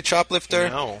game? You ever play Choplifter?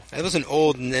 No. It was an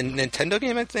old Nintendo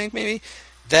game, I think. Maybe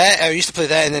that I used to play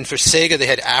that. And then for Sega, they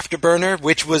had Afterburner,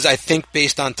 which was I think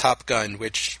based on Top Gun,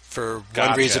 which for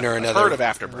one reason or another, I've heard of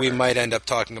Afterburner. we might end up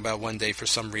talking about one day for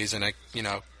some reason. I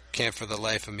can't for the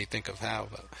life of me think of how.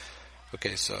 But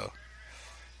okay, so.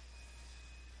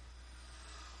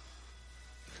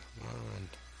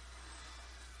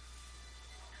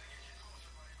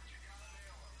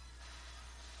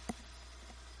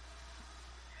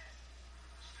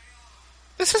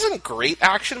 This isn't great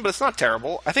action, but it's not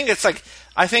terrible. I think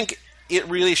it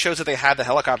really shows that they had the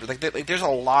helicopter. There's a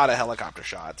lot of helicopter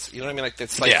shots. You know what I mean? Like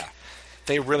it's like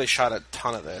they really shot a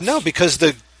ton of this. No, because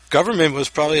the government was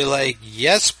probably like,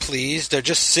 yes, please. They're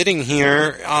just sitting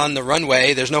here on the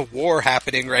runway. There's no war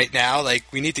happening right now. Like,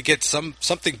 we need to get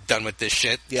something done with this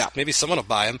shit. Yeah. Maybe someone will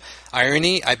buy them.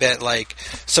 Irony, I bet, like,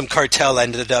 some cartel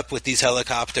ended up with these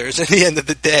helicopters at the end of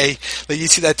the day. Like, you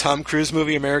see that Tom Cruise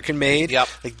movie, American Made? Yep.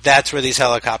 Like, that's where these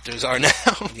helicopters are now.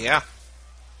 Yeah.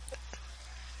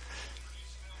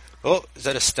 Oh, is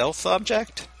that a stealth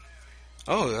object?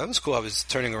 Oh, that was cool. I was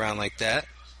turning around like that.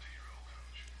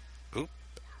 Oop.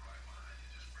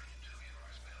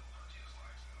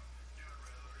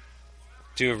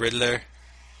 Do a Riddler.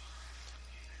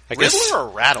 Riddler or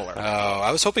Rattler? Oh,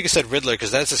 I was hoping you said Riddler because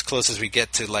that's as close as we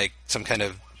get to like some kind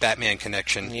of Batman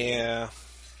connection. Yeah.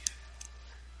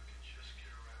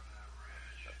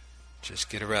 Just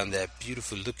get around that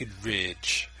beautiful looking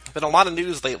ridge. Been a lot of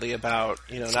news lately about,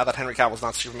 now that Henry Cavill's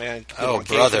not Superman, Oh, Cage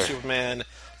brother. is Superman,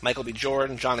 Michael B.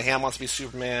 Jordan, John Hamm wants to be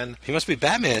Superman. He must be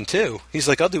Batman too. He's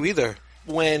like, I'll do either.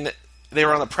 When they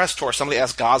were on the press tour, somebody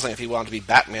asked Gosling if he wanted to be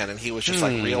Batman, and he was just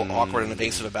like real awkward and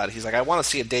evasive about it. He's like, I want to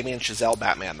see a Damien Chazelle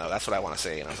Batman, though. That's what I want to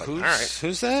see. And I was like, all right.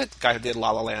 Who's that? The guy who did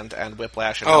La La Land and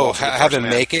Whiplash. And Oh, also did have First him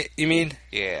Man. make it, you mean?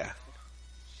 Yeah.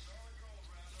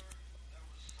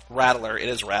 Rattler. It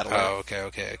is Rattler. Oh,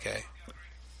 okay.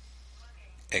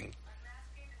 And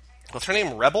What's her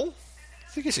name? Rebel?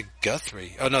 I think he's a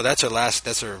Guthrie. Oh no, that's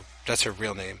her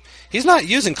real name. He's not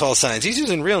using call signs. He's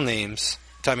using real names.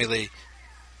 Tommy Lee.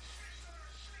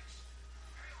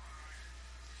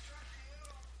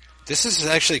 This is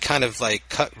actually kind of like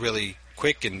cut really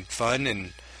quick and fun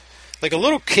and like a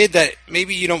little kid that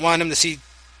maybe you don't want him to see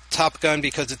Top Gun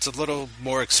because it's a little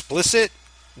more explicit.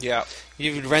 Yeah.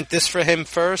 You would rent this for him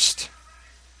first.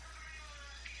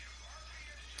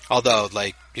 Although,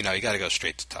 like, you got to go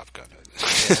straight to Top Gun. Yeah.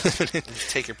 Just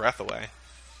take your breath away.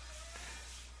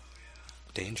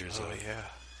 Danger Zone. Oh, yeah.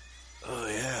 Oh,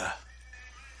 yeah.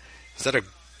 Is that a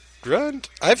grunt?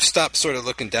 I've stopped sort of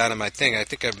looking down at my thing. I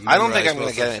think I don't think I'm going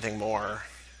to get anything more.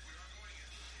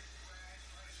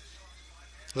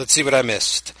 Let's see what I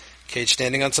missed. Cage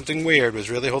standing on something weird, was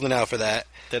really holding out for that.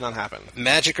 Did not happen.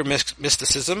 Magic or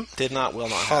mysticism? Will not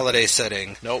Holiday happen.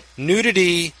 Setting. Nope.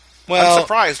 Nudity. Well, I'm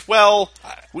surprised. Well,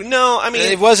 I mean...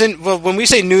 It wasn't... Well, when we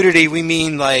say nudity, we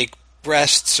mean, like,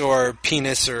 breasts or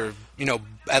penis or,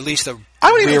 at least a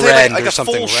rear end or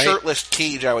something, right? Like a full shirtless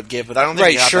Cage I would give, but I don't think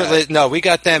we got shirtless. that. No, we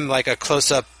got them, like, a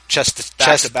close-up chest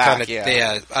to back, kind of...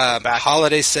 yeah.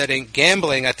 Holiday Setting.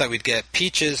 Gambling, I thought we'd get.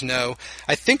 Peaches, no.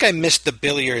 I think I missed the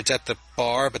billiards at the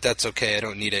bar, but that's okay. I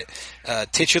don't need it.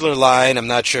 Titular Line, I'm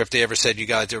not sure if they ever said you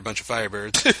guys are a bunch of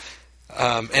Firebirds.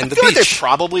 And I the feel beach. like they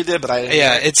probably did, but I didn't.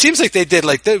 Yeah, it seems like they did.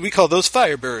 Like we call those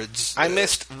Firebirds. I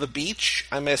missed the beach.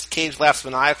 I missed Cage laughs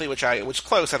maniacally, which was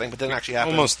close, I think, but didn't actually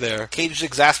happen. Almost there. Cage's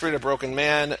exasperated broken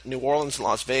man. New Orleans and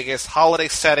Las Vegas. Holiday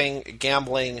Setting.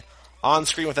 Gambling. On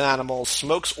screen with an animal.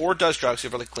 Smokes or does drugs.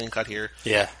 You're really clean cut here.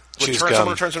 Yeah. Someone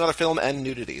returns to another film and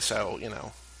nudity. So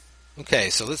Okay,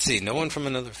 so let's see. No one from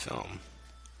another film.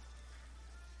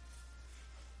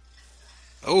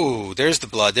 Oh, there's the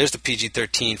blood. There's the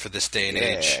PG-13 for this day and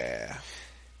age. Yeah.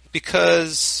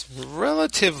 Because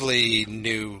relatively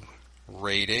new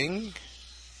rating.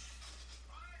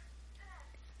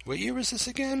 What year was this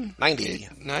again? 90.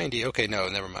 90. Okay, no,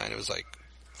 never mind. It was like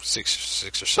six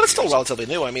or seven. But it's still relatively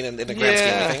new. I mean, in the grand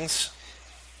scheme of things.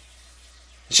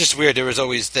 It's just weird. There was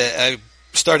always I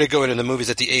started going to the movies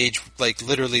at the age, like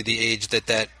literally the age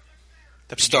that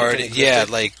started. Yeah,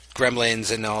 like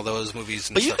Gremlins and all those movies.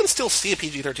 And but you can still see a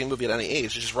PG-13 movie at any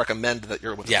age. You just recommend that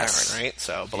you're with a parent, right?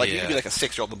 So, but you can be like a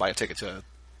 6-year-old and buy a ticket to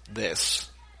this.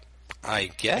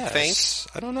 I guess.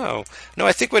 I don't know. No,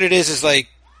 I think what it is like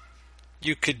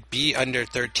you could be under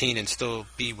 13 and still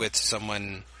be with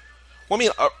someone. Well, I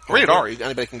mean, rated R,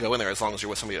 anybody can go in there as long as you're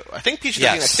with somebody. I think PG-13.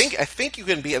 Yes. I think you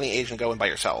can be any age and go in by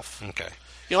yourself. Okay.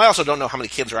 I also don't know how many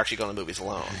kids are actually going to movies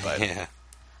alone. But yeah.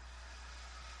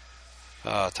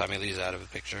 Oh, Tommy Lee's out of the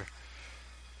picture.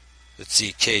 Let's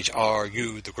see, Cage. Are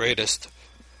you the greatest?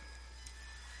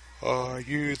 Are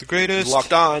you the greatest? He's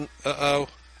locked on. Uh-oh.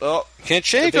 Oh, can't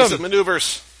shake him.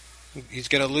 Maneuvers. He's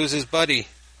going to lose his buddy.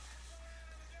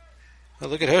 Oh,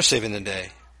 look at her saving the day.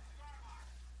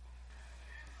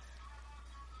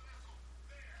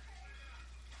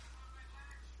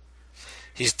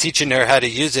 He's teaching her how to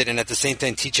use it, and at the same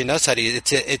time teaching us how to use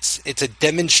it. It's a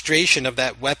demonstration of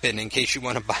that weapon in case you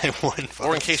want to buy one.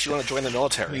 Or in case you want to join the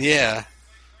military. Yeah.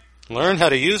 Learn how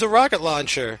to use a rocket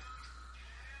launcher.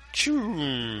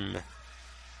 Choom.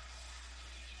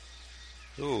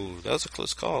 Ooh, that was a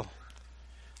close call.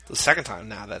 The second time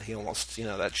now that he almost,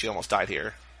 that she almost died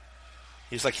here.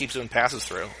 He just keeps doing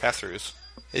pass-throughs.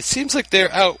 It seems like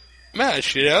they're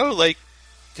outmatched, like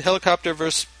helicopter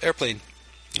versus airplane.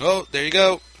 Oh, there you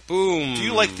go. Boom. Do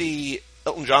you like the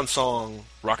Elton John song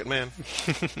Rocket Man?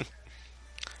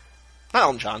 Not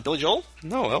Elton John. Billy Joel?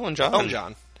 No, Elton John. Elton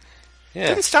John. Yeah. It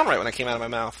didn't sound right when it came out of my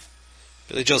mouth.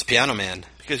 Billy Joel's Piano Man.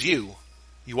 Because you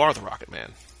are the Rocket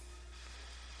Man.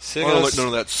 Sing I don't like none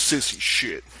of that sissy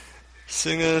shit.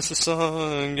 Sing us a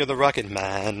song, you're the Rocket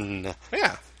Man.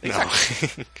 Yeah,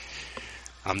 exactly. No.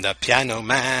 I'm the Piano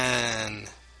Man.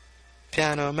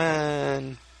 Piano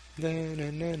Man. Na, na,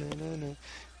 na, na, na, na.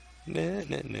 Na,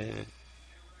 na, na.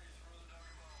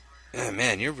 Oh,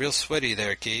 man, you're real sweaty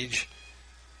there, Cage.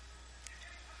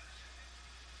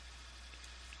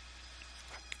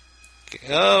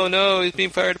 Oh no, he's being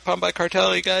fired upon by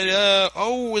cartel. He got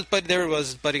his buddy. There it was.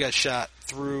 His buddy got shot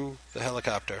through the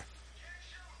helicopter.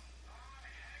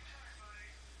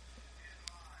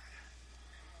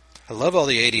 I love all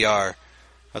the ADR.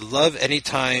 I love any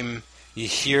time you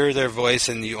hear their voice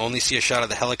and you only see a shot of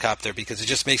the helicopter because it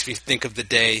just makes me think of the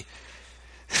day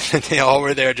they all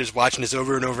were there just watching this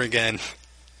over and over again.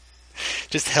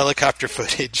 Just helicopter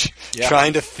footage,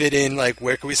 trying to fit in,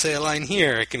 where can we say a line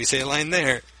here? Can we say a line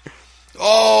there?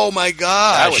 Oh, my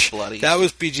gosh. That was bloody. That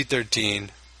was PG-13.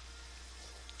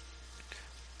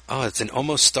 Oh, it's an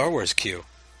almost Star Wars cue.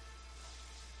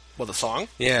 Well, the song?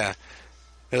 Yeah.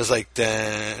 It was like,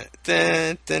 da,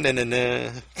 da, da, da, da,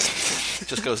 da. It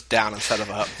just goes down instead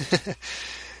of up.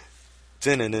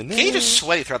 Cage is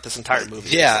sweaty throughout this entire movie.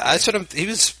 Yeah, that's what he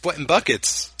was sweating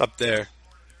buckets up there.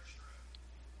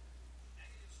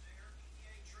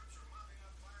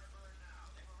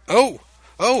 Oh,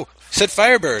 said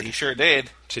Firebird. He sure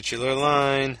did. Titular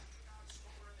line.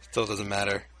 Still doesn't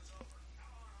matter.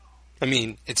 I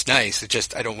mean, it's nice. It's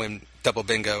just I don't win double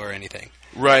bingo or anything.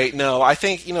 Right. No, I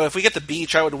think if we get the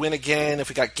beach, I would win again. If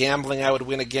we got gambling, I would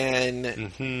win again.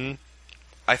 Mm-hmm.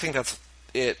 I think that's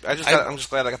it. I'm just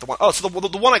glad I got the one. Oh, so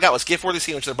the one I got was gift worthy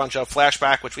scene, which is a bunch of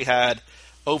flashback, which we had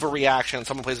overreaction.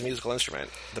 Someone plays a musical instrument,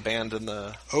 the band and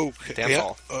the dance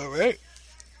hall. All right.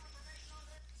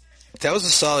 That was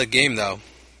a solid game, though.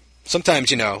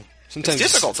 Sometimes it's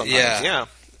difficult. Sometimes, yeah.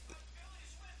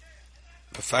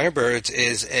 But Firebirds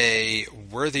is a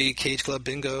worthy Cage Club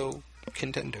bingo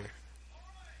contender.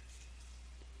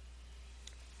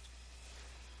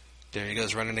 There he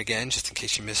goes running again, just in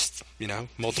case you missed,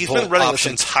 multiple He's been running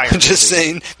options. This entire I'm just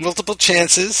saying, multiple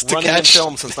chances to running catch. in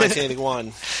film since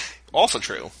 1981. Also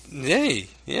true. Yay,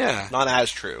 yeah. Not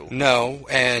as true. No,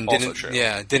 and also true.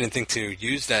 Didn't think to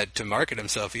use that to market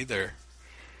himself either.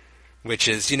 Which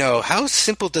is, how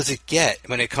simple does it get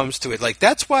when it comes to it? Like,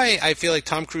 that's why I feel like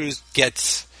Tom Cruise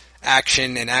gets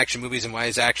action and action movies, and why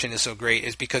his action is so great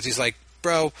is because he's like,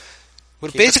 bro,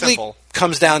 what it basically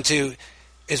comes down to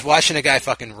is watching a guy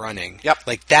fucking running. Yep.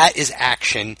 Like, that is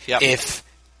action. Yep.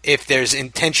 If there's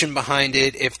intention behind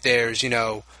it, if there's,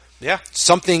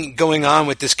 something going on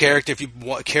with this character, if you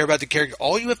care about the character,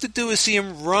 all you have to do is see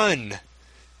him run.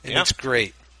 And it's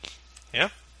great. Yeah.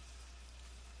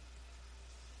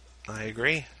 I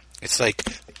agree. It's like,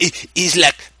 it's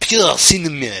like pure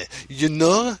cinema,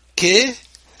 Okay?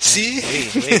 See?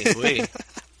 Wait.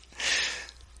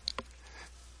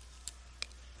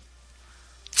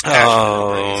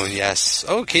 Oh, yes.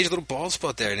 Oh, Cage little bald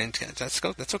spot there.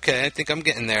 That's okay. I think I'm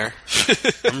getting there.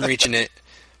 I'm reaching it.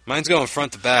 Mine's going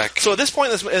front to back. So at this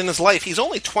point in his life, he's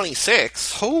only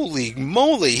 26. Holy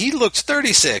moly, he looks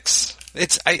 36.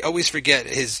 I always forget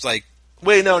his, like...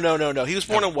 Wait, no. He was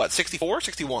born in what, 64?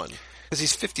 61? Because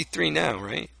he's 53 now,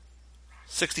 right?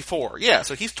 64. Yeah,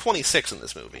 so he's 26 in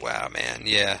this movie. Wow, man,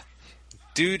 yeah.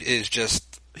 Dude is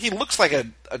just... He looks like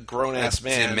a grown-ass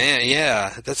man. Man,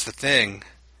 yeah, that's the thing.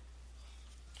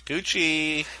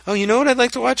 Gucci. Oh, you know what I'd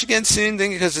like to watch again soon?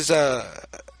 Because it's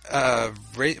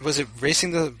was it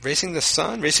Racing the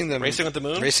Sun? Racing with the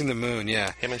Moon? Racing the Moon,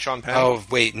 yeah. Him and Sean Penn. Oh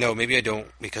wait, no, maybe I don't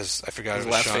because I forgot his it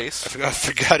was last Sean. face. I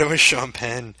forgot it was Sean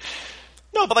Penn.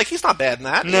 No, but he's not bad in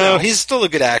that. No, he's still a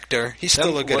good actor. He's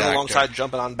still a good actor. Alongside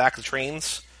jumping on back of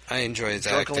trains. I enjoy his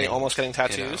drunkenly acting. Almost getting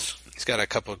tattoos. He's got a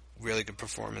couple of really good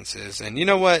performances, and you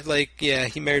know what?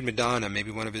 He married Madonna.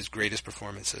 Maybe one of his greatest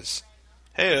performances.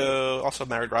 Hey, also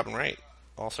married Robin Wright.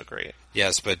 Also great.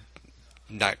 Yes, but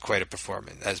not quite a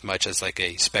performance as much as like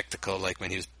a spectacle, like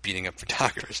when he was beating up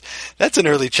photographers. That's an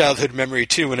early childhood memory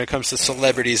too when it comes to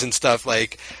celebrities and stuff.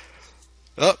 Like,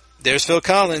 oh, there's Phil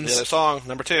Collins. The other song,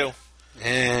 number 2.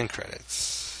 And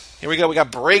credits. Here we go. We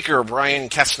got Breaker, Brian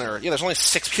Kessner. Yeah, there's only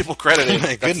 6 people credited. Oh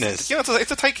my goodness.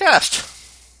 It's a tight cast.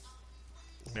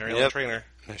 Mary Ellen Trainor.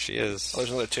 There she is. Oh, there's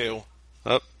another 2.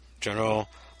 Oh, General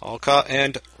Alcott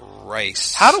and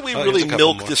Rice. How do we really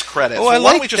milk this credit? Oh, I why don't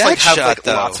like we just that have shot,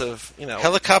 though. lots of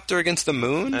Helicopter against the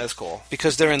moon? That's cool.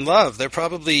 Because they're in love. They're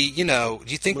probably, do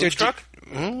you think Moonstruck?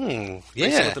 Yeah.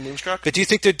 With the Moonstruck? But do you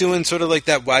think they're doing sort of like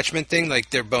that Watchmen thing?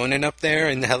 Like they're boning up there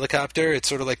in the helicopter? It's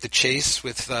sort of like the chase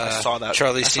with I saw that.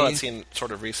 Charlie I saw that Sheen? scene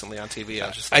sort of recently on TV.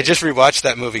 I just rewatched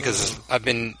that movie because I've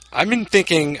been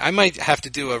thinking I might have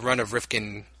to do a run of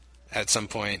Rifkin at some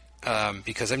point.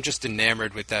 Because I'm just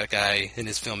enamored with that guy and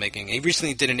his filmmaking. He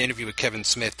recently did an interview with Kevin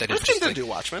Smith. Rifkin didn't do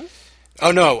Watchmen. Oh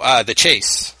no, The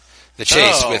Chase. The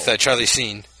Chase with Charlie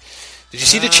Sheen. Did you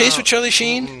see The Chase with Charlie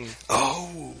Sheen?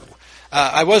 Oh.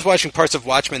 I was watching parts of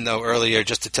Watchmen, though, earlier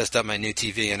just to test out my new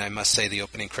TV, and I must say the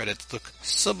opening credits look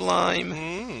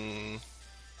sublime.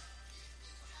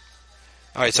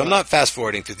 All right, so I'm not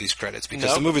fast-forwarding through these credits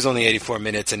because the movie's only 84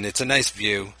 minutes, and it's a nice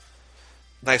view.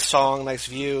 Nice song, nice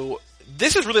view.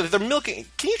 This is really... They're milking...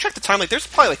 Can you check the time? There's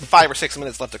probably 5 or 6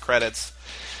 minutes left of credits.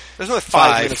 There's another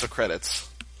 5 minutes of credits.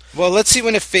 Well, let's see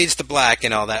when it fades to black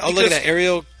and all that. Oh, look at that.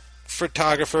 Aerial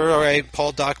photographer, all right.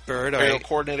 Paul Doc Bird, all right. Aerial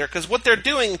coordinator. Because what they're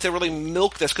doing to really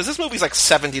milk this... Because this movie's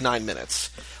 79 minutes.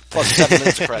 Plus 7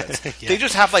 minutes of credits. Yeah. They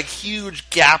just have huge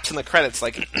gaps in the credits.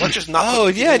 Let's just not... Oh,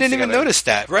 yeah, I didn't even notice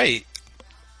that. Right.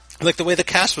 Like the way the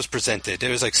cast was presented. There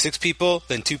was 6 people,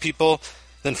 then 2 people,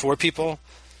 then 4 people.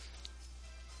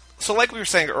 So like we were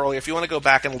saying earlier, if you want to go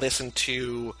back and listen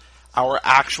to our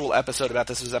actual episode about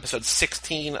this, is episode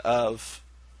 16 of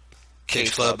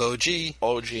Cage Club OG.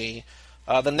 The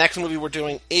next movie we're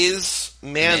doing is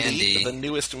Mandy, the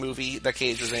newest movie that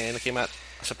Cage was in. It came out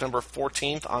September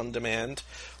 14th on demand.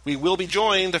 We will be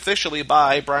joined officially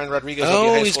by Brian Rodriguez.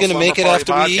 Oh, he's going to make it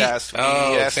after we eat?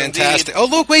 Oh, yes, fantastic. Indeed. Oh,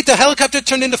 look, wait, the helicopter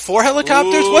turned into 4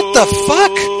 helicopters? Ooh, what the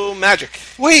fuck? Magic.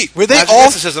 Wait, were they Magic all...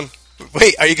 mysticism.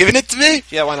 Wait, are you giving it to me?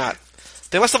 Yeah, why not?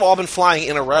 They must have all been flying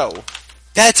in a row.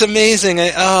 That's amazing.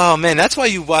 Oh, man, that's why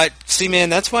you watch... See, man,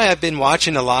 that's why I've been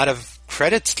watching a lot of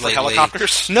credits lately. For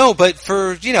helicopters? No, but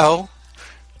for,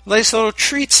 nice little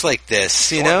treats like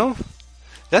this, you know?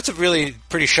 That's a really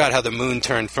pretty shot how the moon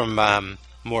turned from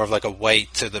more of like a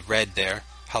white to the red there.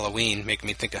 Halloween, making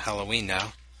me think of Halloween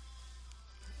now.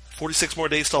 46 more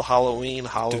days till Halloween.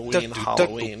 When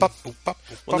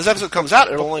this episode comes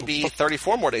out, it'll only be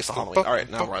 34 more days till Halloween. All right,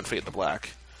 now we're on Fade to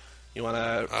Black. You want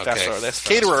to fast forward this?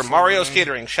 Caterer, Mario's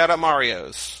Catering. Shout out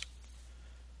Mario's.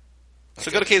 So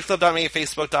go to cageclub.me,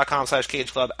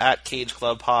 facebook.com/cageclub,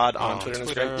 @cageclubpod on Twitter and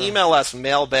Instagram. Email us,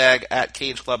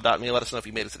 mailbag@cageclub.me. Let us know if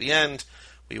you made it to the end.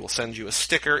 We will send you a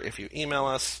sticker if you email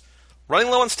us.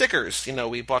 Running low on stickers.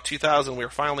 We bought 2,000. We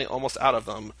were finally almost out of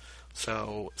them.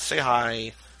 So say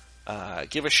hi.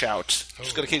 Give a shout.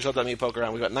 Just go to cageclub.me, poke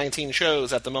around. We've got 19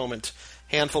 shows at the moment.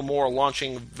 Handful more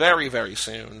launching very, very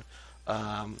soon.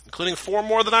 Including 4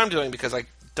 more that I'm doing because I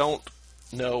don't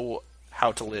know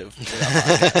how to live without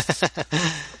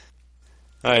podcasts.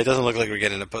 All right, it doesn't look like we're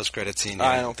getting a post-credit scene here.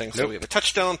 I don't think so. We have a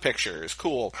Touchstone Pictures.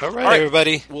 Cool. All right,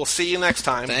 everybody. We'll see you next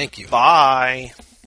time. Thank you. Bye.